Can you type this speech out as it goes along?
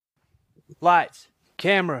Lights,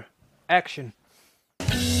 camera, action.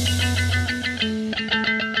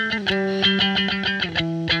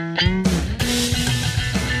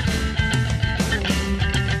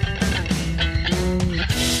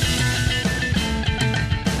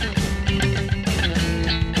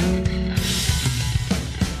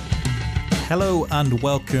 Hello and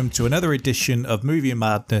welcome to another edition of Movie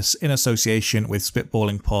Madness in association with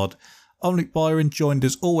Spitballing Pod. I'm Luke Byron, joined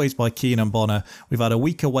as always by Keenan Bonner. We've had a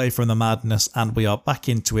week away from the madness and we are back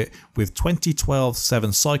into it with 2012's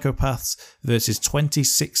Seven Psychopaths versus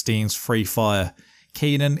 2016's Free Fire.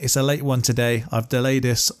 Keenan, it's a late one today. I've delayed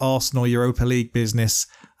this Arsenal Europa League business.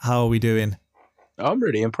 How are we doing? I'm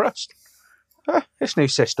really impressed. This new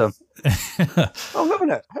system. I'm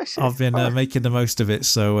loving it. I've been making the most of it.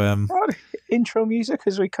 So intro music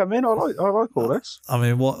as we come in. I like all this. I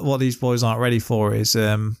mean, what these boys aren't ready for is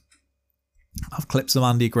I've clipped some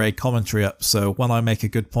Andy Gray commentary up. So when I make a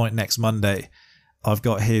good point next Monday, I've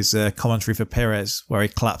got his commentary for Perez where he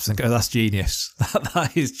claps and goes, "That's genius.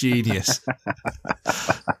 That is genius."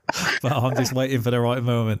 But I'm just waiting for the right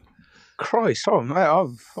moment. Christ, I'm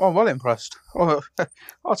well impressed. I'll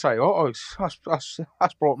tell you what, that's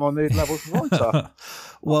brought my mood levels right up.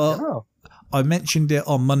 Well, I mentioned it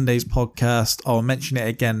on Monday's podcast. I'll mention it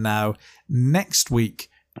again now. Next week,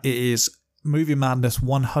 it is Movie Madness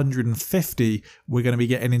 150. We're going to be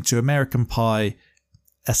getting into American Pie,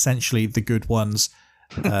 essentially the good ones.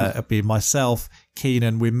 It'll be myself,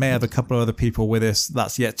 Keenan. We may have a couple of other people with us.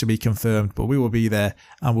 That's yet to be confirmed, but we will be there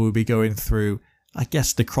and we'll be going through, I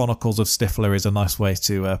guess, the Chronicles of Stifler is a nice way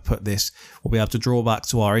to put this. We'll be able to draw back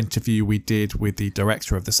to our interview we did with the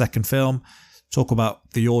director of the second film, talk about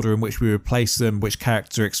the order in which we would place them, which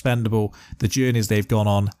characters are expendable, the journeys they've gone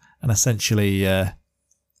on, and essentially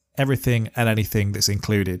everything and anything that's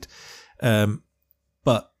included.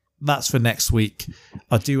 But that's for next week.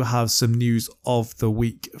 I do have some news of the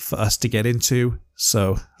week for us to get into,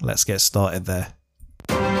 so let's get started there.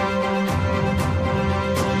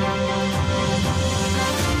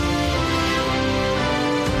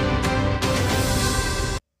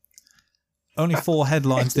 Only 4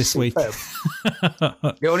 headlines this week.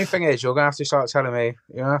 The only thing is, you're going to have to start telling me,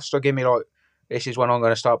 you're going to have to give me, like, this is when I'm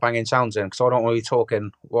going to start banging sounds in, because I don't want you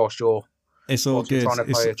talking whilst you're trying to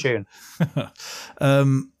play a tune.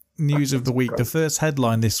 News of the week. The first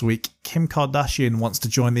headline this week, Kim Kardashian wants to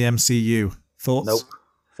join the MCU. Thoughts? Nope.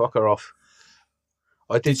 Fuck her off.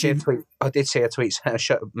 I did see a tweet saying,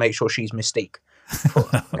 make sure she's Mystique.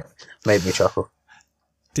 Made me chuckle.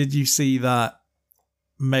 Did you see that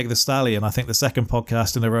Meg Thee Stallion, I think the second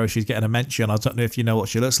podcast in a row she's getting a mention, I don't know if you know what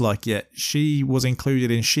she looks like yet, she was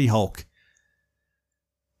included in She-Hulk.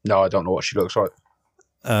 No, I don't know what she looks like.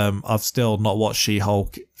 I've still not watched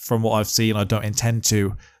She-Hulk. From what I've seen, I don't intend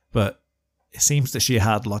to, but it seems that she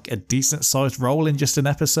had like a decent sized role in just an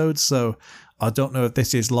episode, so I don't know if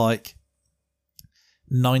this is like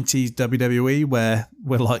 90s WWE where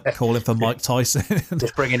we're like calling for Mike Tyson.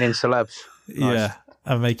 Just bringing in celebs. Nice. Yeah,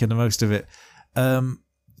 and making the most of it.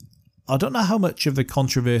 I don't know how much of the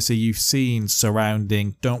controversy you've seen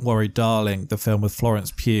surrounding Don't Worry Darling, the film with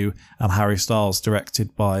Florence Pugh and Harry Styles,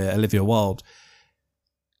 directed by Olivia Wilde.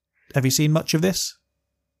 Have you seen much of this?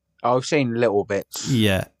 I've seen little bits.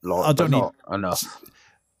 Yeah. I don't need enough.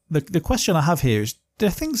 The question I have here is, there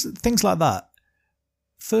are things like that,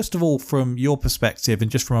 first of all, from your perspective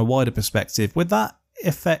and just from a wider perspective, would that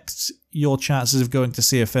affect your chances of going to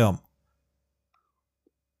see a film?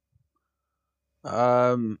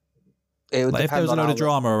 It would like if there was a load of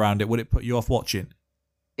drama around it, would it put you off watching?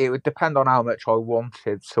 It would depend on how much I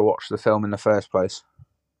wanted to watch the film in the first place.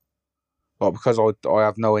 Like, because I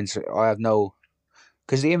have no,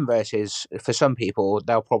 because the inverse is, for some people,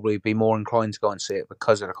 they'll probably be more inclined to go and see it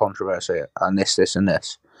because of the controversy and this and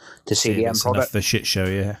this to see the end product. The shit show,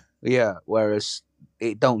 yeah. Yeah, whereas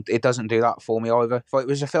it doesn't do that for me either. If it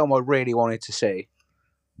was a film I really wanted to see,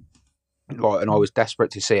 like, and I was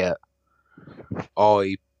desperate to see it,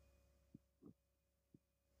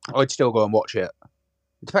 I'd still go and watch it.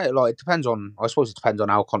 It depends on. I suppose it depends on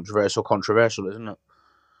how controversial, isn't it?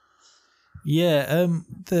 Yeah.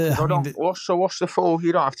 What's the full?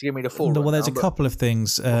 You don't have to give me the full. No, well, there's a couple of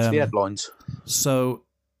things. What's the headlines? So,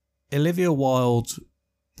 Olivia Wilde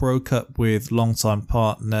broke up with longtime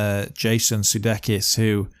partner Jason Sudeikis,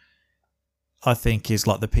 who I think is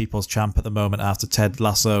like the people's champ at the moment after Ted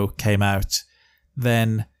Lasso came out.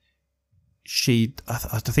 Then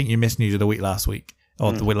I think you missed news of the week last week.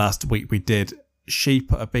 Or the last week we did, she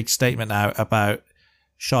put a big statement out about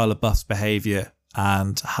Shia LaBeouf's behaviour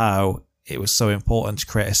and how it was so important to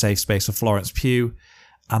create a safe space for Florence Pugh.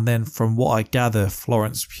 And then from what I gather,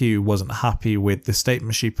 Florence Pugh wasn't happy with the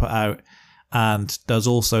statement she put out and does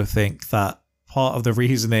also think that part of the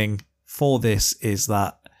reasoning for this is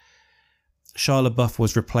that Shia LaBeouf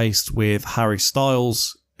was replaced with Harry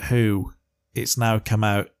Styles, who it's now come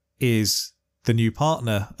out is the new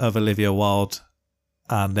partner of Olivia Wilde,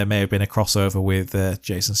 and there may have been a crossover with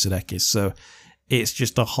Jason Sudeikis. So it's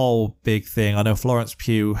just a whole big thing. I know Florence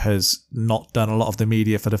Pugh has not done a lot of the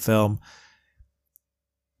media for the film.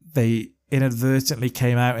 They inadvertently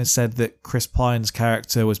came out and said that Chris Pine's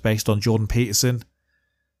character was based on Jordan Peterson.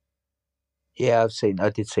 Yeah, I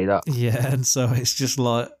did see that. Yeah, and so it's just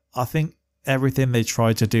like, I think everything they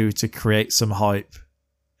tried to do to create some hype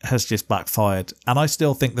has just backfired. And I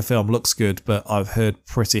still think the film looks good, but I've heard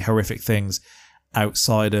pretty horrific things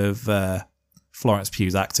outside of Florence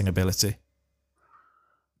Pugh's acting ability.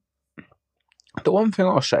 The one thing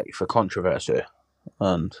I'll say for controversy,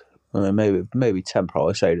 and I mean, maybe temporal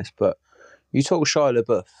I say this, but you talk Shia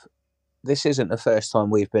LaBeouf, this isn't the first time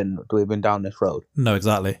we've been down this road. No,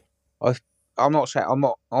 exactly. I'm not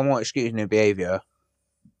excusing his behaviour,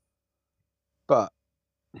 but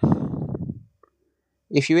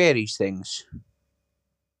if you hear these things,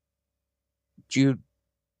 do you,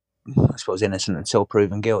 I suppose, innocent until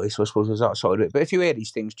proven guilty, so I suppose there's that side of it, but if you hear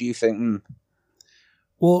these things, do you think,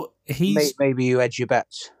 well, maybe you edge your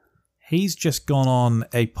bets? He's just gone on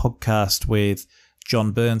a podcast with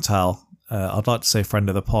John Berntal. I'd like to say friend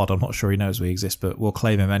of the pod. I'm not sure he knows we exist, but we'll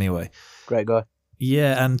claim him anyway. Great guy.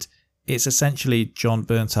 Yeah, and it's essentially John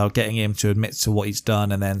Berntal getting him to admit to what he's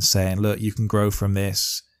done and then saying, look, you can grow from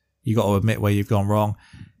this. You got to admit where you've gone wrong.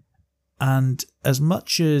 And as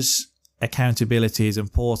much as accountability is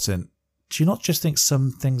important, do you not just think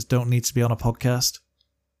some things don't need to be on a podcast?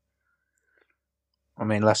 I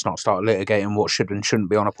mean, let's not start litigating what should and shouldn't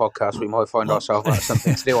be on a podcast. We might find ourselves out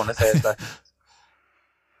something to do on a Thursday.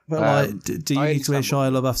 Well, do you need to hear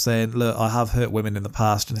Shia LaBeouf saying, look, I have hurt women in the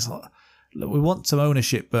past, and it's like, look, we want some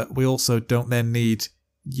ownership, but we also don't then need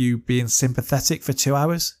you being sympathetic for 2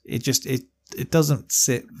 hours. It doesn't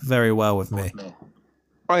sit very well with me.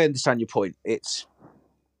 I understand your point. It's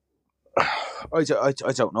I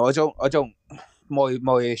don't know.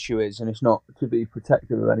 My issue is, and it's not to be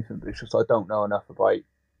protective of anything, but it's just I don't know enough about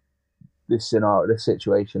this scenario, this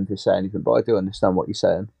situation to say anything. But I do understand what you're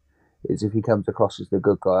saying. Is if he comes across as the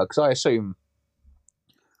good guy, because I assume,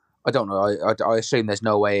 I don't know. I assume there's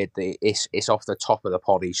no way it's off the top of the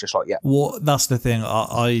pod. He's just like, yeah. Well, that's the thing.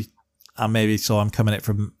 And maybe so I'm coming at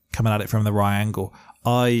it from the right angle.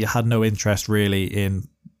 I had no interest really in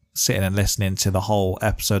sitting and listening to the whole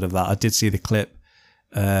episode of that. I did see the clip.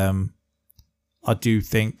 I do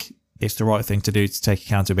think it's the right thing to do to take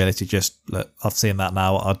accountability. Just look, I've seen that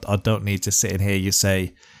now. I don't need to sit and hear you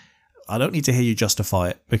say. I don't need to hear you justify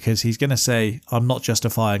it, because he's going to say, I'm not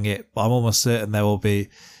justifying it, but I'm almost certain there will be,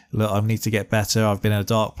 look, I need to get better. I've been in a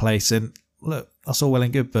dark place, and look, that's all well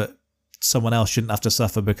and good, but someone else shouldn't have to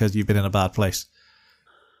suffer because you've been in a bad place.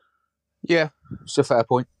 Yeah, it's a fair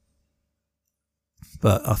point.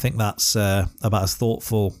 But I think that's about as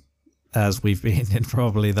thoughtful as we've been in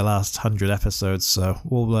probably the last 100 episodes, so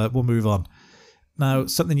we'll move on. Now,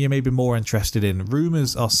 something you may be more interested in.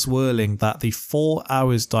 Rumours are swirling that the 4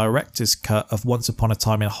 hours director's cut of Once Upon a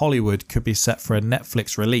Time in Hollywood could be set for a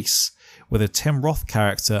Netflix release, with a Tim Roth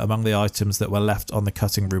character among the items that were left on the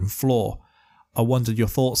cutting room floor. I wondered your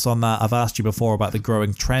thoughts on that. I've asked you before about the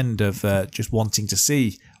growing trend of just wanting to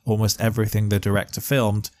see almost everything the director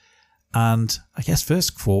filmed. And I guess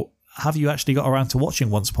first thought, have you actually got around to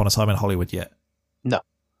watching Once Upon a Time in Hollywood yet? No.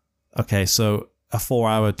 Okay, so a 4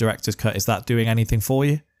 hour director's cut, is that doing anything for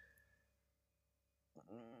you?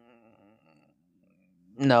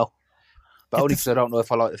 No. But only because I don't know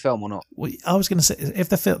if I like the film or not. Well, I was going to say, if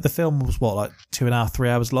the film was what, like 2.5, 3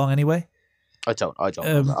 hours long anyway? I don't know.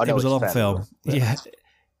 It was a long film. Yeah.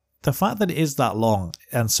 The fact that it is that long,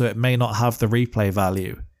 and so it may not have the replay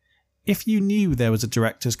value, if you knew there was a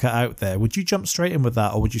director's cut out there, would you jump straight in with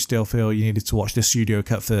that, or would you still feel you needed to watch the studio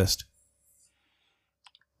cut first?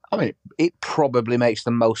 I mean, it probably makes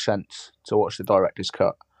the most sense to watch the director's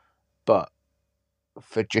cut, but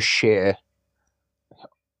for just sheer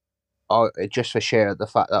the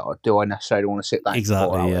fact that do I necessarily want to sit down?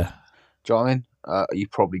 Exactly, yeah. Do you know what I mean? You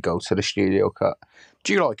probably go to the studio cut.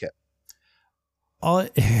 Do you like it?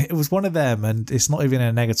 It was one of them, and it's not even in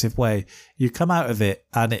a negative way. You come out of it,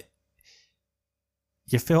 and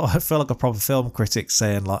I feel like a proper film critic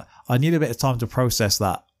saying, like, I need a bit of time to process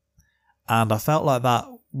that. And I felt like that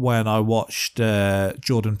when I watched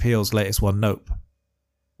Jordan Peele's latest one, Nope.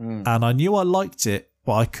 And I knew I liked it,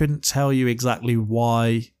 but I couldn't tell you exactly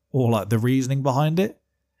why or like the reasoning behind it.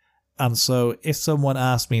 And so if someone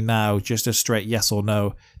asked me now just a straight yes or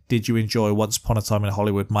no, did you enjoy Once Upon a Time in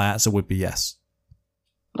Hollywood? My answer would be yes.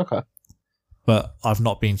 Okay. But I've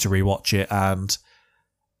not been to rewatch it, and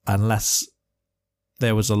unless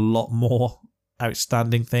there was a lot more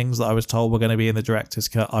outstanding things that I was told were going to be in the director's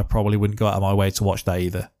cut, I probably wouldn't go out of my way to watch that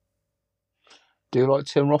either. Do you like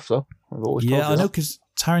Tim Roth, though? Yeah, I know, because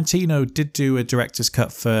Tarantino did do a director's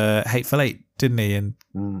cut for Hateful Eight, didn't he? And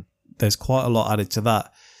there's quite a lot added to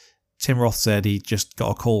that. Tim Roth said he just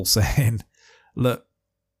got a call saying, look,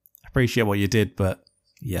 I appreciate what you did, but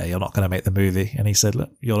yeah, you're not going to make the movie. And he said, look,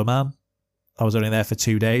 you're the man. I was only there for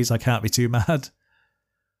 2 days. I can't be too mad.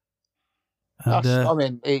 And, I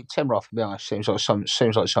mean, Tim Roth, to be honest, seems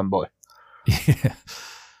like some boy. Yeah.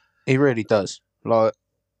 He really does. Like,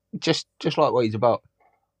 just like what he's about.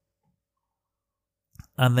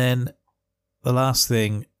 And then the last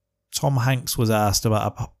thing, Tom Hanks was asked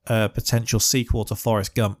about a potential sequel to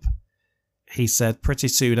Forrest Gump. He said pretty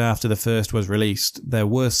soon after the first was released, there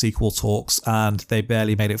were sequel talks, and they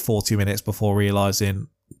barely made it 40 minutes before realising,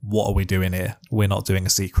 what are we doing here? We're not doing a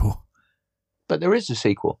sequel. But there is a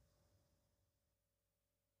sequel.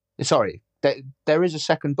 Sorry, there is a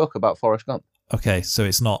second book about Forrest Gump. Okay, so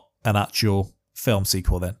it's not an actual film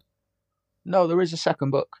sequel then? No, there is a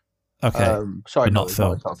second book. Okay, sorry, but not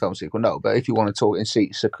film. It's not a film sequel. No, but if you want to talk in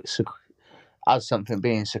as something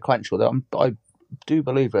being sequential, I do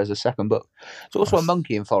believe there's a second book. There's also a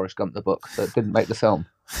monkey in Forrest Gump, the book, that didn't make the film.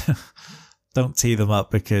 Don't tee them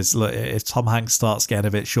up, because look, if Tom Hanks starts getting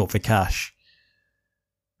a bit short for cash,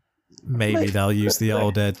 maybe they'll use the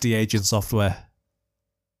old de-aging software.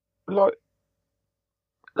 Like,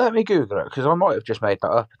 let me Google it, because I might have just made that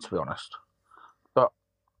up, to be honest. But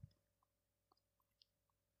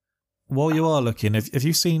while you are looking, have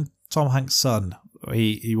you seen Tom Hanks' son?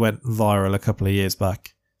 He went viral a couple of years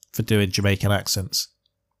back for doing Jamaican accents.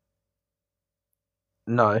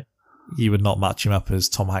 No. You would not match him up as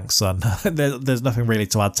Tom Hanks' son. There's nothing really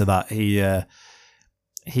to add to that.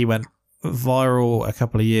 He went viral a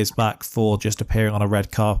couple of years back for just appearing on a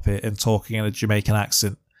red carpet and talking in a Jamaican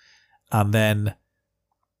accent. And then,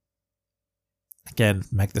 again,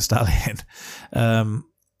 Meg Thee Stallion.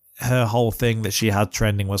 Her whole thing that she had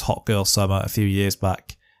trending was Hot Girl Summer a few years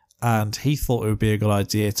back. And he thought it would be a good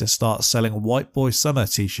idea to start selling White Boy Summer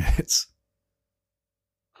t-shirts.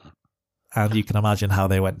 And you can imagine how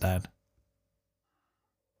they went down.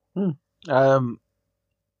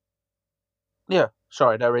 Yeah,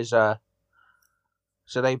 sorry, there is I'm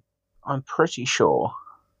pretty sure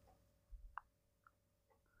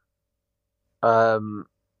it's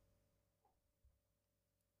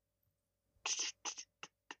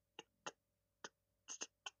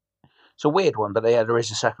a weird one, but there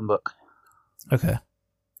is a second book. Okay.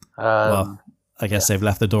 Well, I guess they've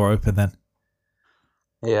left the door open then.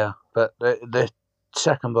 Yeah, but the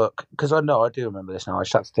second book, because I do remember this now. I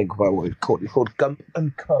just have to think about what it's called. It's called Gump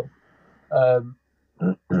and Co.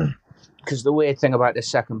 Because the weird thing about this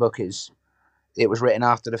second book is it was written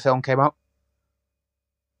after the film came out,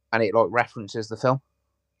 and it like references the film.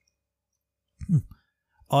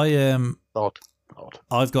 Odd.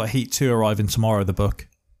 I've got Heat 2 arriving tomorrow, the book.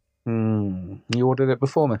 You ordered it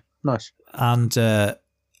before me. Nice. And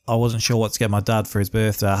I wasn't sure what to get my dad for his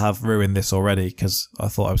birthday. I have ruined this already because I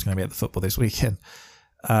thought I was going to be at the football this weekend.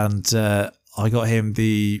 And I got him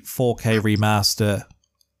the 4K remaster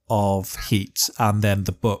of Heat and then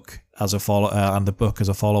the book as a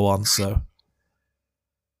follow-on. So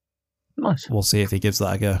nice. We'll see if he gives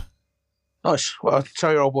that a go. Nice. Well,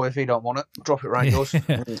 tell your old boy if he don't want it, drop it round yours.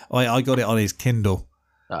 I got it on his Kindle.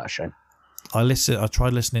 Ah, shame. I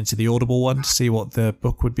tried listening to the Audible one to see what the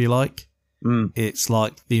book would be like. It's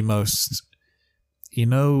like the most,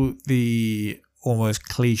 the almost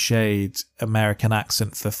cliched American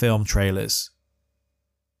accent for film trailers.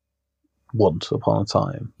 Once upon a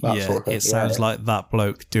time. It sounds like that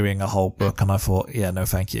bloke doing a whole book, and I thought, yeah, no,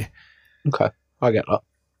 thank you. Okay, I get that.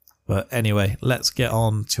 But anyway, let's get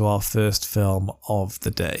on to our first film of the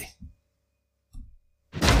day.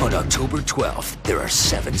 On October 12th, there are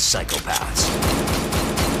 7 psychopaths.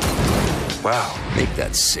 Wow. Make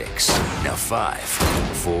that 6. Now 5,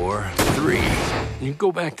 4, 3. You can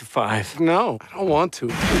go back to 5. No, I don't want to.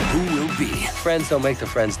 Who will be Friends don't make the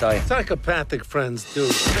friends die. Psychopathic friends do.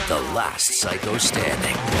 the last psycho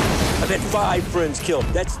standing? I've had 5 friends killed.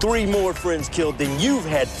 That's 3 more friends killed than you've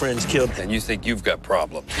had friends killed. And you think you've got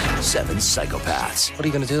problems. 7 psychopaths. What are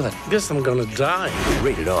you gonna do then? Guess I'm gonna die.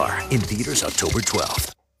 Rated R. In theaters October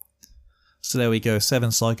 12th. So there we go, 7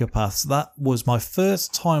 Psychopaths. That was my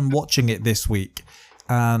first time watching it this week.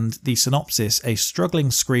 And the synopsis, a struggling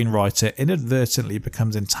screenwriter inadvertently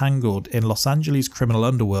becomes entangled in Los Angeles' criminal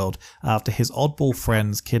underworld after his oddball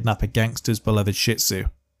friends kidnap a gangster's beloved Shih Tzu.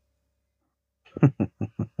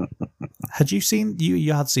 Had you seen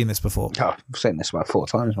you had seen this before? Oh, I've seen this about 4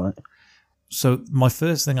 times, mate. So my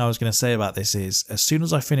first thing I was going to say about this is, as soon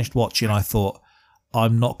as I finished watching, I thought,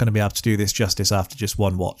 I'm not going to be able to do this justice after just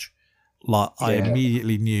one watch. I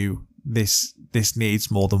immediately knew this needs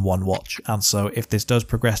more than one watch, and so if this does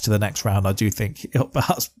progress to the next round, I do think it'll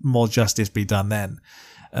perhaps more justice be done then.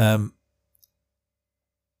 I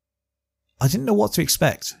didn't know what to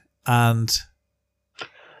expect, and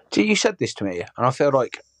You said this to me, and I feel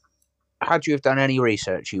like had you have done any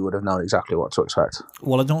research, you would have known exactly what to expect.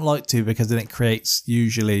 well, I don't like to, because then it creates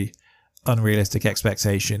usually unrealistic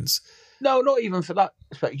expectations. No, not even for that.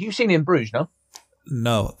 You've seen In Bruges, no?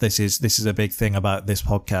 No, this is a big thing about this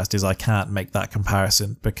podcast, is I can't make that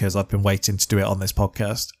comparison because I've been waiting to do it on this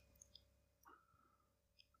podcast.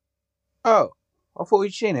 Oh, I thought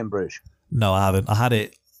you'd seen In Bruges. No, I haven't. I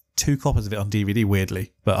had 2 copies of it on DVD,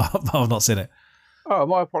 weirdly, but I've not seen it. Oh,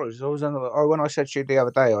 my apologies. When I said to you the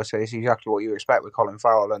other day, I said it's exactly what you expect with Colin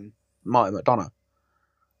Farrell and Martin McDonagh.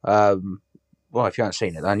 Well, if you haven't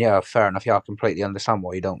seen it, then yeah, fair enough. Yeah, I completely understand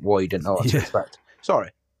why you didn't know what to expect.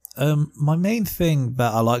 Sorry. My main thing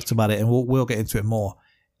that I liked about it, and we'll get into it more,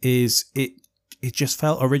 is it just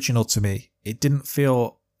felt original to me. It didn't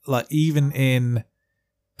feel like, even in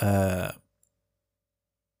the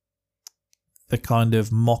kind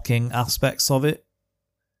of mocking aspects of it,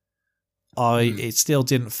 it still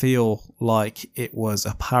didn't feel like it was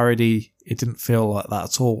a parody. It didn't feel like that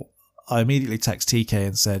at all. I immediately texted TK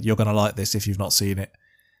and said, you're going to like this if you've not seen it.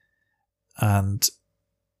 And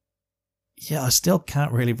yeah, I still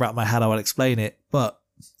can't really wrap my head how I'll explain it, but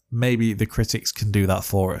maybe the critics can do that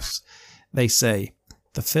for us. They say,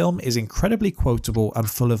 the film is incredibly quotable and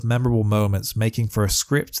full of memorable moments, making for a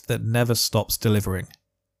script that never stops delivering.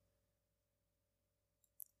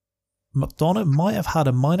 McDonagh might have had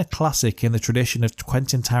a minor classic in the tradition of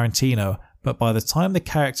Quentin Tarantino, but by the time the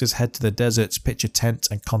characters head to the desert to pitch a tent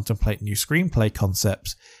and contemplate new screenplay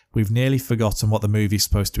concepts, we've nearly forgotten what the movie's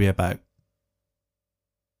supposed to be about.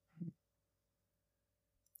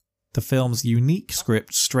 The film's unique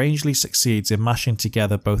script strangely succeeds in mashing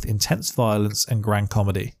together both intense violence and grand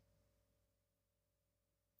comedy.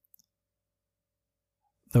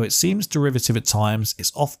 Though it seems derivative at times,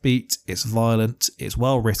 it's offbeat, it's violent, it's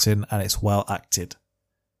well written, and it's well acted.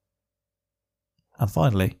 And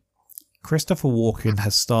finally, Christopher Walken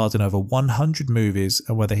has starred in over 100 movies,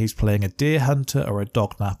 and whether he's playing a deer hunter or a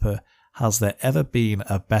dog napper, has there ever been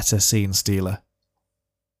a better scene stealer?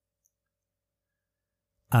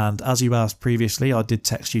 And as you asked previously, I did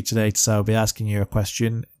text you today to say I'll be asking you a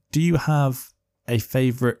question. Do you have a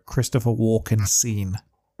favourite Christopher Walken scene?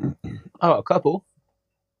 Oh, a couple.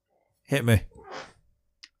 Hit me.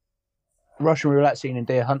 Russian roulette scene in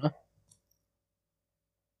Deer Hunter.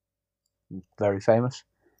 Very famous.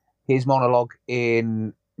 His monologue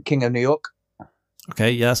in King of New York.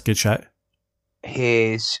 Okay, yeah, that's a good shout.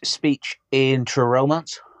 His speech in True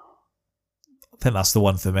Romance. I think that's the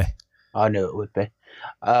one for me. I knew it would be.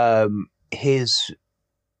 The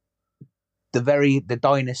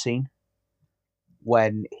diner scene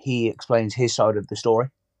when he explains his side of the story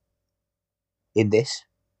in this,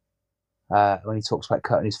 when he talks about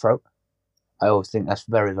cutting his throat. I always think that's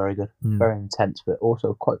very, very good. Very intense, but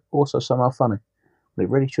also somehow funny. But it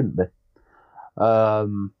really shouldn't be.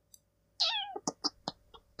 1,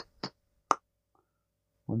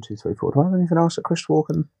 2, 3, 4. Do I have anything else at Chris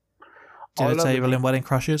Walken? Dinner table in Wedding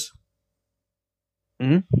Crashers?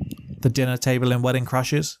 The dinner table in Wedding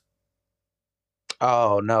Crashers?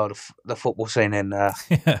 Oh, no, the football scene in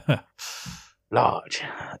Large.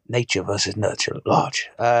 Nature versus nurture. Large.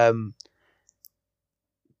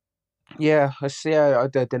 Yeah, I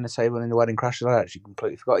did Dinner Table in the Wedding Crashers. I actually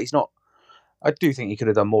completely forgot. I do think he could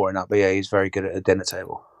have done more in that, but yeah, he's very good at a dinner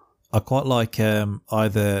table. I quite like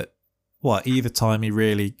either time he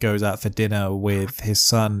really goes out for dinner with his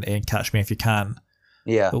son in Catch Me If You Can.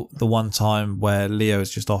 Yeah. The one time where Leo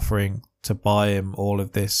is just offering to buy him all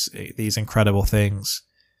of these incredible things,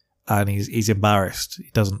 and he's embarrassed.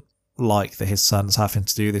 He doesn't like that his son's having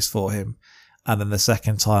to do this for him. And then the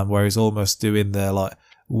second time where he's almost doing the like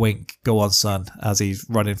wink, go on son, as he's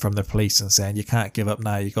running from the police and saying, you can't give up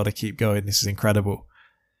now, you got to keep going, this is incredible.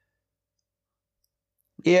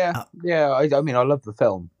 Yeah, I mean, I love the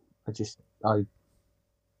film. I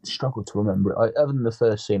struggle to remember it. Other than the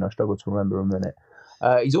first scene, I struggle to remember a minute.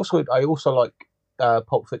 I also like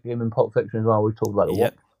Pulp Fiction and Pulp Fiction as well. We've talked about the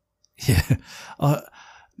what.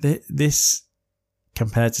 Yeah. This,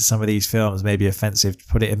 compared to some of these films, may be offensive to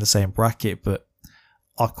put it in the same bracket, but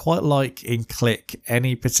I quite like in Click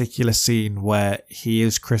any particular scene where he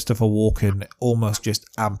is Christopher Walken, almost just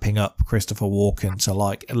amping up Christopher Walken to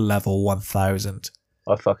like level 1000.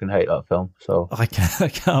 I fucking hate that film. So I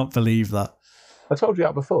can't believe that. I told you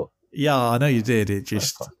that before. Yeah, I know you did. It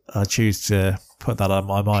just, I choose to put that on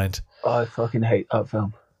my mind. I fucking hate that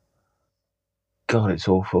film. God, it's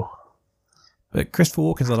awful. But Christopher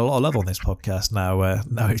Walken's had a lot of love on this podcast now.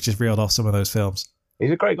 Now he's just reeled off some of those films.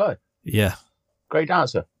 He's a great guy. Yeah. Great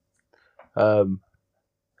dancer. A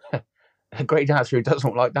great dancer who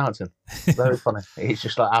doesn't like dancing. Very funny. He's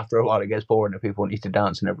just like, after a while, it gets boring that people want you to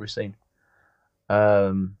dance in every scene.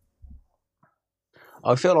 I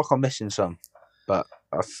feel like I'm missing some, but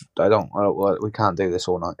I don't. We can't do this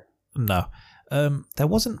all night. No. There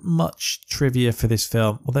wasn't much trivia for this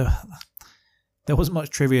film. Well, there wasn't much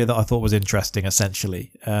trivia that I thought was interesting,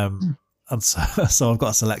 essentially. And so I've got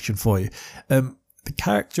a selection for you. The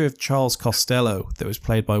character of Charles Costello that was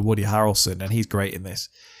played by Woody Harrelson, and he's great in this.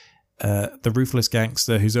 The ruthless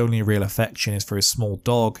gangster whose only real affection is for his small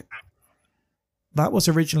dog. That was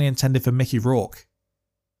originally intended for Mickey Rourke,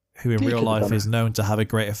 who in real life is known to have a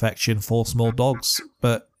great affection for small dogs,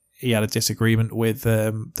 but he had a disagreement with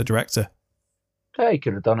the director. Yeah, he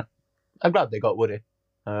could have done it. I'm glad they got Woody.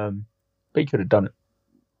 But he could have done it.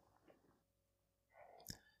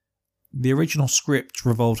 The original script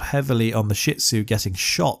revolved heavily on the Shih Tzu getting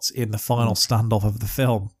shot in the final standoff of the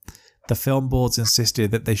film. The film boards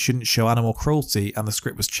insisted that they shouldn't show animal cruelty, and the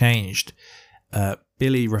script was changed.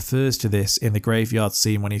 Billy refers to this in the graveyard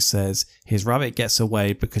scene when he says, his rabbit gets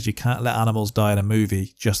away because you can't let animals die in a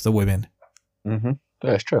movie, just the women. Mm-hmm.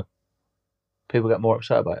 Yeah, it's true. People get more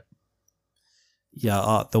upset about it.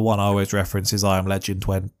 Yeah, the one I always reference is I Am Legend,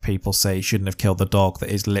 when people say he shouldn't have killed the dog that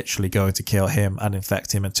is literally going to kill him and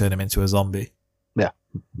infect him and turn him into a zombie. Yeah.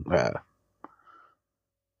 Yeah,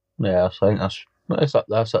 I think that's one of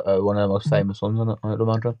the most famous ones, isn't it, I'd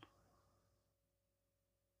imagine.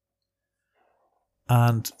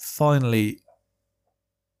 And finally,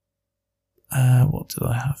 what did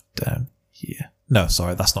I have down here? No,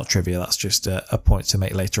 sorry, that's not trivia. That's just a point to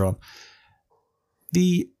make later on.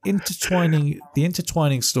 The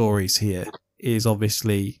intertwining stories here is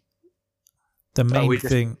obviously the main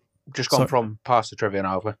thing. Just gone from past the trivia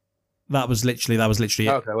now, have we? That was literally it.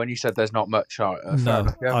 Okay, when you said there's not much, no,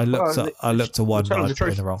 yeah. I looked at one, but I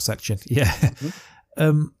put in the wrong section. Yeah.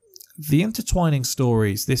 Mm-hmm. The intertwining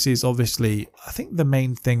stories. This is obviously, I think, the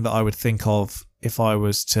main thing that I would think of if I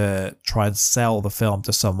was to try and sell the film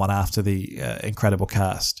to someone after the incredible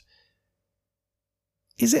cast.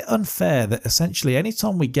 Is it unfair that essentially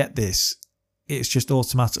anytime we get this, it's just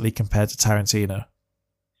automatically compared to Tarantino?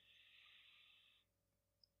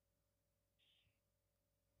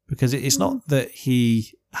 Because it's not that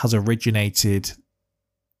he has originated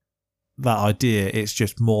that idea, it's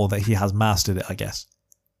just more that he has mastered it, I guess.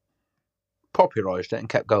 Popularised it and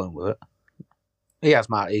kept going with it. He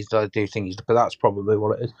has mastered. I do think but that's probably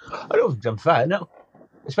what it is. I don't think it's unfair, no.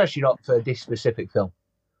 Especially not for this specific film.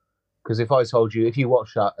 Because if I told you, if you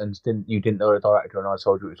watched that and you didn't know the director, and I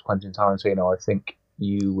told you it was Quentin Tarantino, I think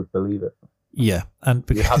you would believe it. Yeah, and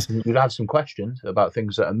because you'd have some questions about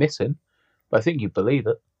things that are missing, but I think you'd believe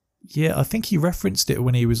it. Yeah, I think he referenced it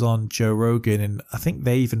when he was on Joe Rogan, and I think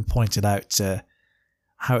they even pointed out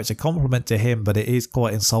how it's a compliment to him, but it is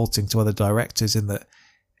quite insulting to other directors in that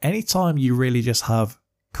anytime you really just have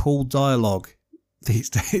cool dialogue these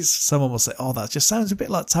days, someone will say, "Oh, that just sounds a bit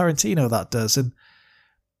like Tarantino, that does," and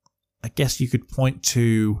I guess you could point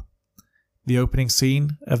to the opening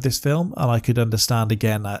scene of this film, and I could understand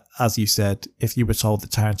again, as you said, if you were told that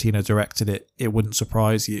Tarantino directed it, it wouldn't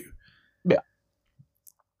surprise you.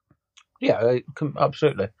 Yeah,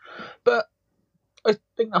 absolutely. But I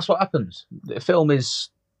think that's what happens. The film is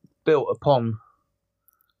built upon.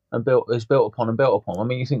 I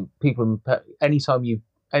mean, you think people, anytime you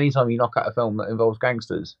knock out a film that involves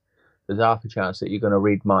gangsters, there's half a chance that you're going to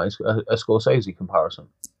read a Scorsese comparison.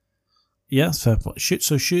 Yeah, fair point.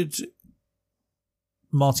 Should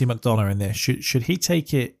Marty McDonagh in this, should he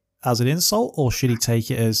take it as an insult, or should he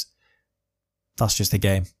take it as that's just a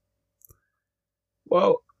game?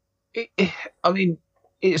 Well, I mean,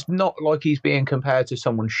 it's not like he's being compared to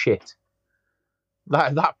someone's shit.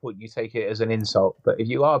 At that point, you take it as an insult. But if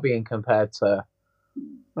you are being compared to,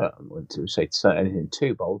 I don't want to say anything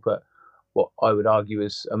too bold, but what I would argue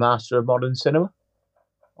is a master of modern cinema,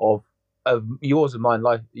 of yours and mine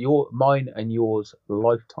mine and yours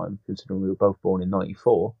lifetime, considering we were both born in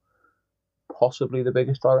 '94, possibly the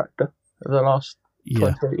biggest director of the last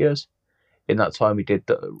 28 years. In that time, he did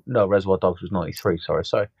Reservoir Dogs was '93.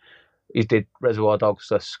 Sorry, he did Reservoir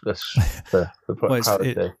Dogs. It's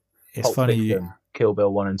funny Kill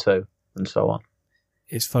Bill 1 and 2, and so on.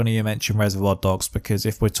 It's funny you mention Reservoir Dogs, because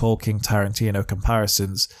if we're talking Tarantino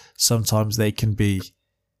comparisons, sometimes they can be,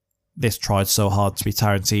 this tried so hard to be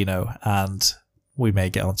Tarantino, and we may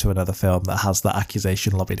get onto another film that has that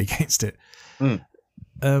accusation lobbied against it.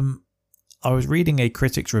 I was reading a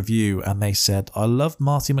critic's review and they said, I love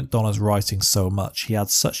Marty McDonagh's writing so much. He had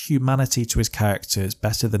such humanity to his characters,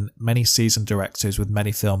 better than many seasoned directors with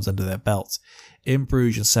many films under their belt. In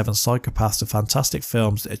Bruges and Seven Psychopaths are fantastic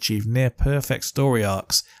films that achieved near perfect story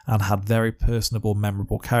arcs and had very personable,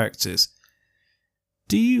 memorable characters.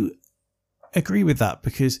 Do you agree with that?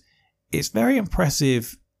 Because it's very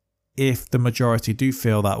impressive if the majority do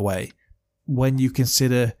feel that way, when you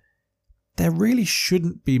consider there really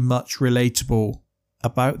shouldn't be much relatable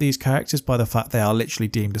about these characters by the fact they are literally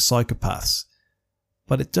deemed as psychopaths.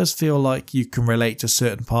 But it does feel like you can relate to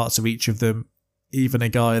certain parts of each of them, even a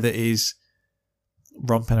guy that is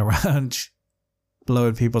romping around,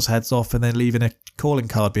 blowing people's heads off and then leaving a calling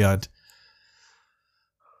card behind.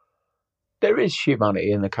 There is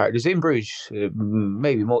humanity in the characters. In Bruges,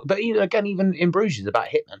 maybe more. But even in Bruges, it's about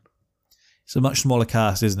hitmen. It's a much smaller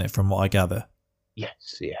cast, isn't it, from what I gather?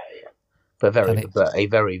 Yes, yeah. But a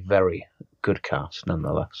very, very good cast,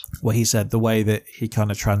 nonetheless. Well, he said the way that he kind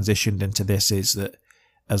of transitioned into this is that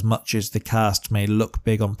as much as the cast may look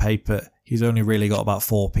big on paper, he's only really got about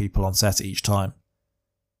 4 people on set each time.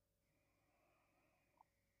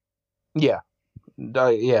 Yeah.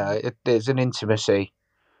 There's an intimacy.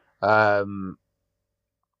 I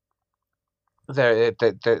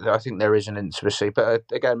think there is an intimacy, but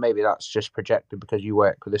again, maybe that's just projected because you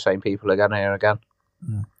work with the same people again and again.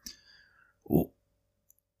 Well,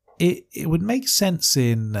 it would make sense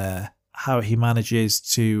in how he manages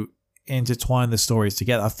to intertwine the stories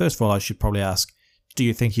together. First of all, I should probably ask, do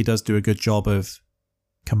you think he does do a good job of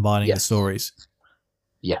combining the stories?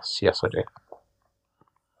 Yes, I do.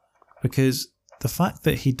 Because the fact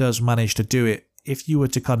that he does manage to do it, if you were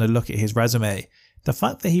to kind of look at his resume, the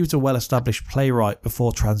fact that he was a well-established playwright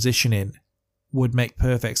before transitioning would make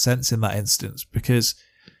perfect sense in that instance, because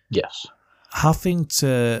yes, having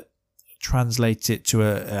to translate it to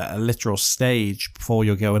a literal stage before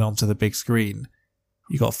you're going onto the big screen,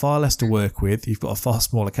 you've got far less to work with, you've got a far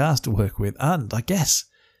smaller cast to work with, and I guess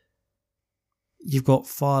you've got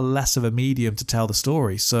far less of a medium to tell the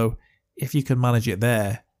story. So if you can manage it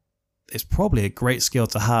there, it's probably a great skill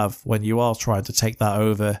to have when you are trying to take that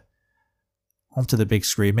over onto the big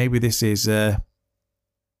screen. Maybe this is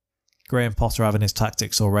Graham Potter having his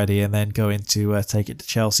tactics already and then going to take it to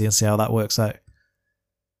Chelsea and see how that works out.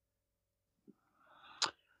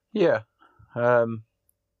 Yeah.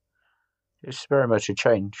 It's very much a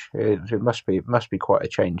change. It must be quite a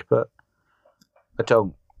change, but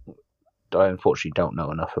I unfortunately don't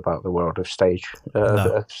know enough about the world of stage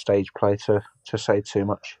play to say too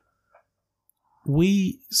much.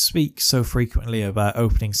 We speak so frequently about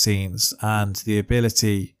opening scenes and the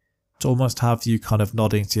ability to almost have you kind of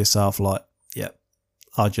nodding to yourself like, yeah,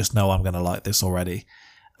 I just know I'm going to like this already.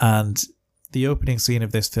 And the opening scene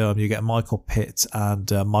of this film, you get Michael Pitt and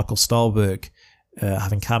Michael Stahlberg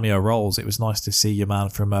having cameo roles. It was nice to see your man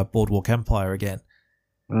from Boardwalk Empire again.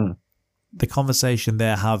 The conversation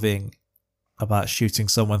they're having about shooting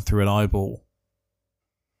someone through an eyeball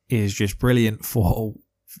is just brilliant for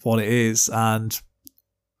what it is and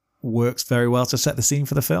works very well to set the scene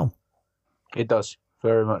for the film. It does,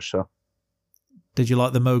 very much so. Did you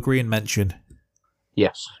like the Mo Green mention?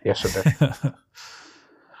 Yes, I did.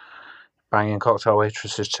 Banging cocktail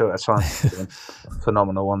waitresses 2 at a time.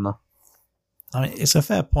 Phenomenal one, though. I mean, it's a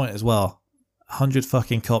fair point as well. 100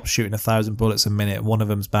 fucking cops shooting 1,000 bullets a minute. One of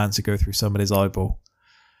them's bound to go through somebody's eyeball.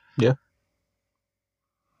 Yeah.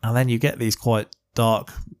 And then you get these quite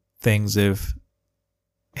dark things of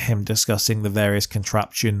him discussing the various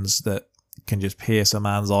contraptions that can just pierce a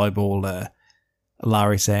man's eyeball.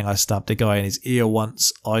 Larry saying, I stabbed a guy in his ear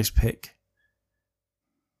once, ice pick.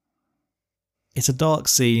 It's a dark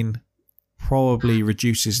scene, probably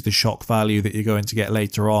reduces the shock value that you're going to get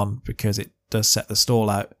later on because it does set the stall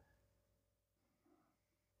out.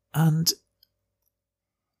 And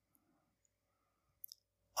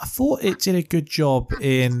I thought it did a good job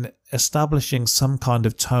in establishing some kind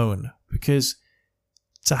of tone, because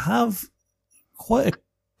to have quite a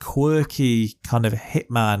quirky kind of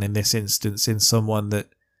hitman in this instance, in someone that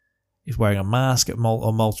is wearing a mask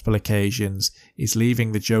on multiple occasions, is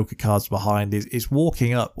leaving the Joker cards behind, is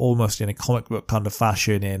walking up almost in a comic book kind of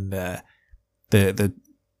fashion in the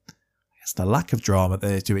lack of drama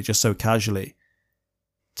they do it just so casually.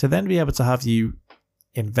 To then be able to have you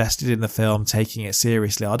invested in the film, taking it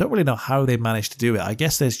seriously, I don't really know how they managed to do it. I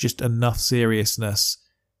guess there's just enough seriousness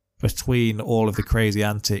between all of the crazy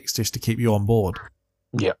antics just to keep you on board.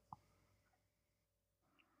 Yeah.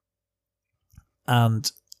 And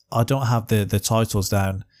I don't have the titles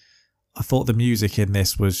down. I thought the music in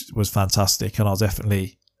this was fantastic, and I'll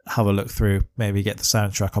definitely have a look through, maybe get the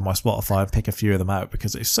soundtrack on my Spotify and pick a few of them out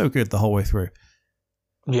because it's so good the whole way through.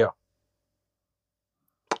 Yeah.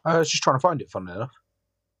 I was just trying to find it, funnily enough.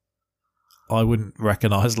 I wouldn't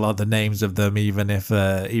recognise a lot of the names of them even if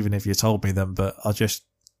you told me them, but I just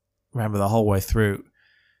remember the whole way through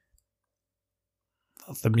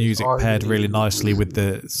the music paired really nicely with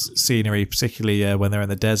the scenery, particularly when they're in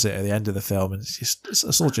the desert at the end of the film, and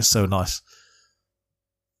it's all just so nice.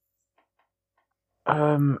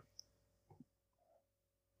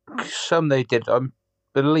 Some they did, I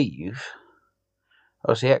believe.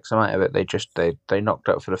 Obviously, X amount of it they knocked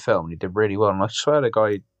out for the film. He did really well, and I swear the guy.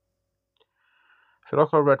 I feel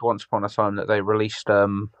like I read once upon a time that they released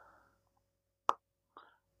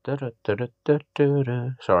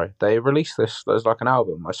Sorry, they released this as like an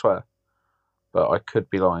album, I swear. But I could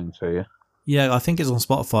be lying to you. Yeah, I think it's on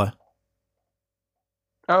Spotify.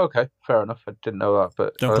 Oh, okay, fair enough. I didn't know that,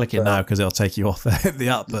 but don't click it now because it'll take you off the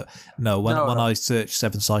app. But no, when I searched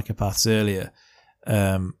Seven Psychopaths earlier,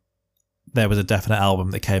 there was a definite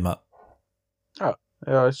album that came up. Oh,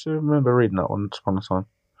 yeah, I still remember reading that once upon a time.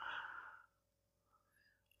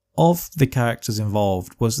 Of the characters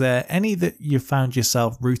involved, was there any that you found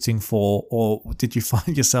yourself rooting for, or did you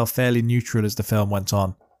find yourself fairly neutral as the film went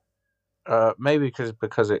on? Maybe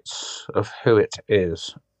because it's of who it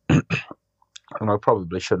is. And I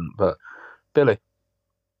probably shouldn't, but Billy.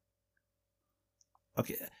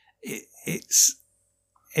 Okay, it's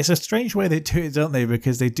a strange way they do it, don't they?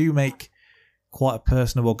 Because they do make quite a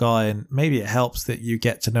personable guy, and maybe it helps that you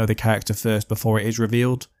get to know the character first before it is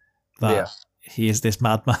revealed that he is this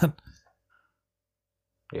madman.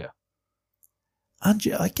 Yeah. And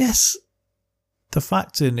I guess the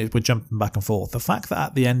fact, and we're jumping back and forth, the fact that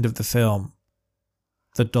at the end of the film,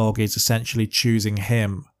 the dog is essentially choosing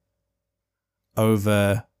him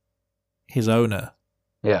over his owner.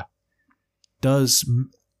 Yeah. Does,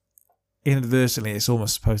 inadvertently, it's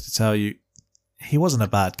almost supposed to tell you he wasn't a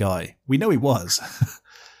bad guy. We know he was.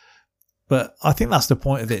 But I think that's the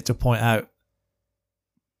point of it, to point out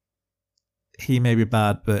he may be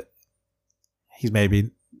bad, but he's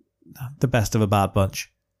maybe the best of a bad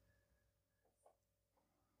bunch.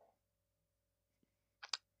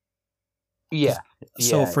 Yeah.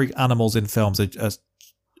 So freak animals in films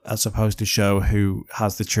are supposed to show who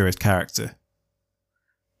has the truest character.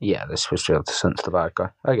 Yeah, this was to sense the bad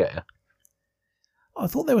guy. I get you. I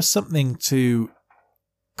thought there was something to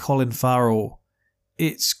Colin Farrell.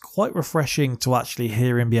 It's quite refreshing to actually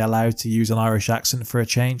hear him be allowed to use an Irish accent for a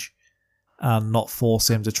change and not force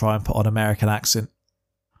him to try and put on an American accent.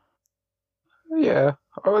 Yeah,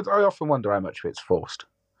 I often wonder how much of it's forced.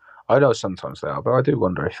 I know sometimes they are, but I do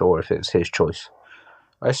wonder if it's his choice.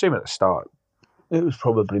 I assume at the start it was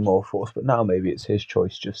probably more forced, but now maybe it's his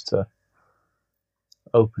choice just to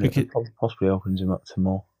open it. It possibly opens him up to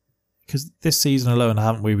more. Because this season alone,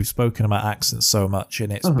 haven't we? We've spoken about accents so much,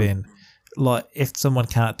 and it's been like, if someone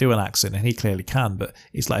can't do an accent, and he clearly can, but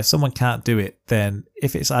it's like if someone can't do it, then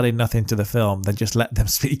if it's adding nothing to the film, then just let them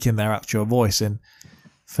speak in their actual voice. And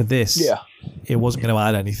for this, it wasn't going to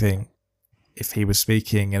add anything if he was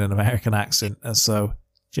speaking in an American accent, and so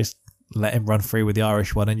just let him run free with the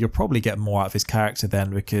Irish one, and you'll probably get more out of his character then,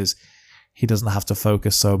 because he doesn't have to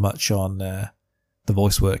focus so much on the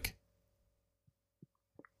voice work.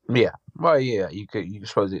 Yeah, well, yeah, you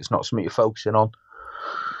suppose it's not something you're focusing on,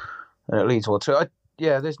 and it leads on to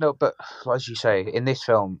there's no. But as you say, in this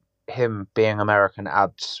film, him being American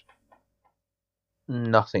adds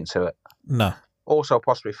nothing to it. No. Also,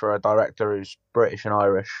 possibly for a director who's British and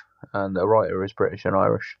Irish, and a writer who's British and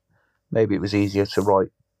Irish, maybe it was easier to write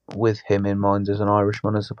with him in mind as an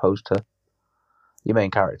Irishman as opposed to your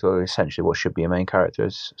main character. Or essentially, what should be your main character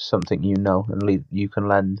is something you know, and you can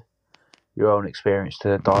lend your own experience to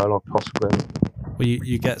the dialogue, possibly. Well,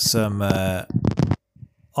 you get some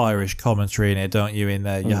Irish commentary in it, don't you? In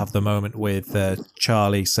there, you have the moment with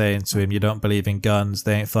Charlie saying to him, "You don't believe in guns?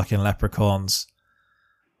 They ain't fucking leprechauns."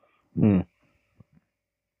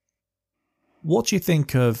 What do you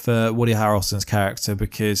think of Woody Harrelson's character?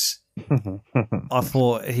 Because I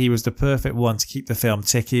thought he was the perfect one to keep the film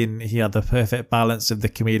ticking. He had the perfect balance of the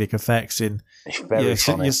comedic effects. And you're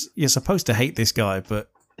supposed to hate this guy, but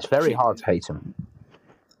it's very hard to hate him.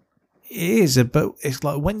 It is, but it's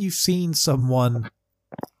like when you've seen someone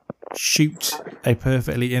shoot a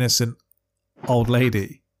perfectly innocent old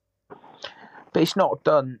lady. But it's not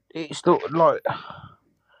done. It's not like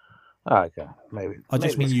Oh, okay, maybe. I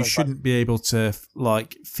just maybe mean you shouldn't be able to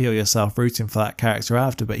like feel yourself rooting for that character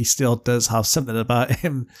after, but he still does have something about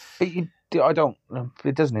him. I don't.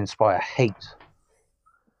 It doesn't inspire hate.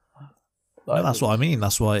 Like, no, that's what I mean.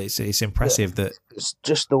 That's why it's impressive that it's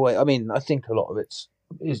just the way. I mean, I think a lot of it's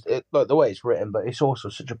like the way it's written, but it's also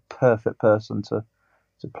such a perfect person to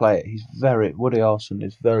play it. Woody Harrelson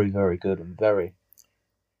is very, very good and very.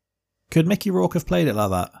 Could Mickey Rourke have played it like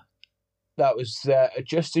that? That was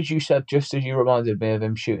just as you said, just as you reminded me of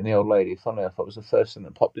him shooting the old lady. Funny enough, that was the first thing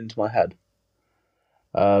that popped into my head.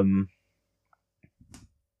 And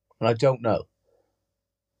I don't know,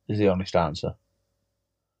 is the honest answer.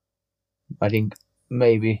 I think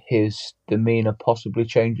maybe his demeanour possibly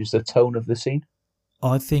changes the tone of the scene.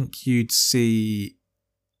 I think you'd see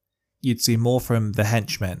more from the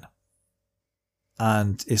henchmen,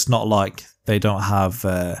 and it's not like they don't have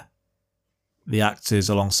the actors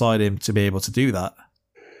alongside him to be able to do that.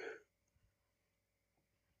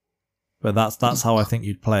 But that's how I think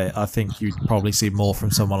you'd play it. I think you'd probably see more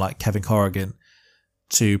from someone like Kevin Corrigan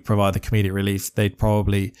to provide the comedic relief. They'd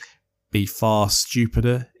probably be far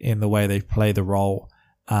stupider in the way they play the role,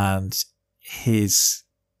 and his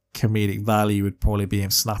comedic value would probably be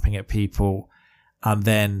him snapping at people, and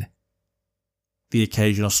then the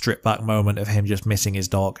occasional strip back moment of him just missing his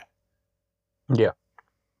dog. Yeah.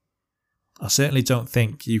 I certainly don't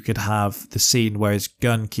think you could have the scene where his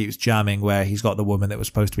gun keeps jamming where he's got the woman that was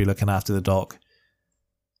supposed to be looking after the dog.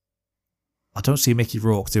 I don't see Mickey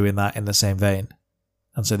Rourke doing that in the same vein.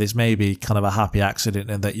 And so this may be kind of a happy accident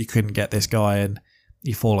in that you couldn't get this guy and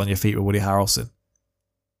you fall on your feet with Woody Harrelson.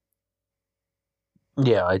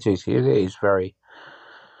 Yeah, I do. It is very,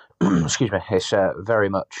 excuse me, it's very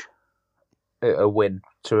much a win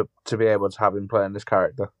to be able to have him playing this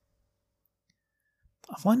character.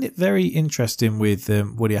 I find it very interesting with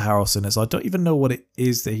Woody Harrelson, as I don't even know what it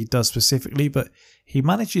is that he does specifically, but he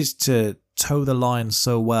manages to toe the line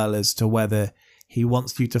so well as to whether he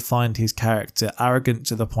wants you to find his character arrogant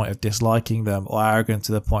to the point of disliking them or arrogant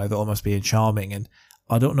to the point of it almost being charming. And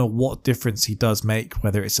I don't know what difference he does make,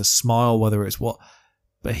 whether it's a smile, whether it's what,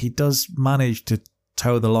 but he does manage to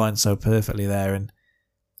toe the line so perfectly there. And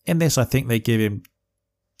in this, I think they give him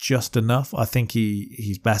just enough. I think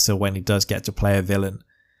he's better when he does get to play a villain.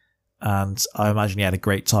 And I imagine he had a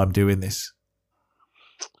great time doing this.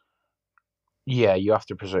 Yeah, you have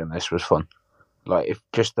to presume this was fun. Like, if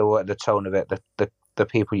just the tone of it, the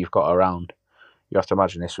people you've got around, you have to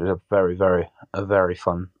imagine this was a very, very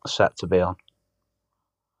fun set to be on.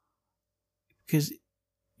 Because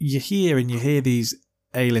you hear these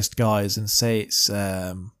A-list guys and say it's,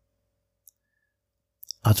 I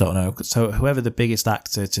don't know, so whoever the biggest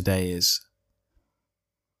actor today is,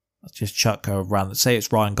 let's just chuck around, say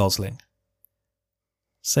it's Ryan Gosling.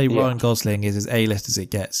 Say Ryan Gosling is as A-list as it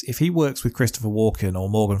gets. If he works with Christopher Walken or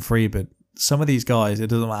Morgan Freeman, some of these guys, it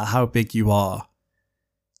doesn't matter how big you are,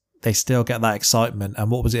 they still get that excitement. And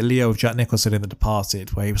what was it, Leo of Jack Nicholson in The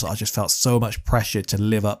Departed, where he was like, I just felt so much pressure to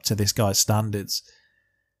live up to this guy's standards.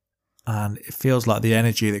 And it feels like the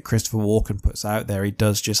energy that Christopher Walken puts out there, he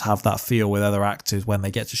does just have that feel with other actors when they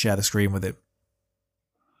get to share the screen with him.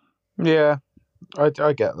 Yeah, I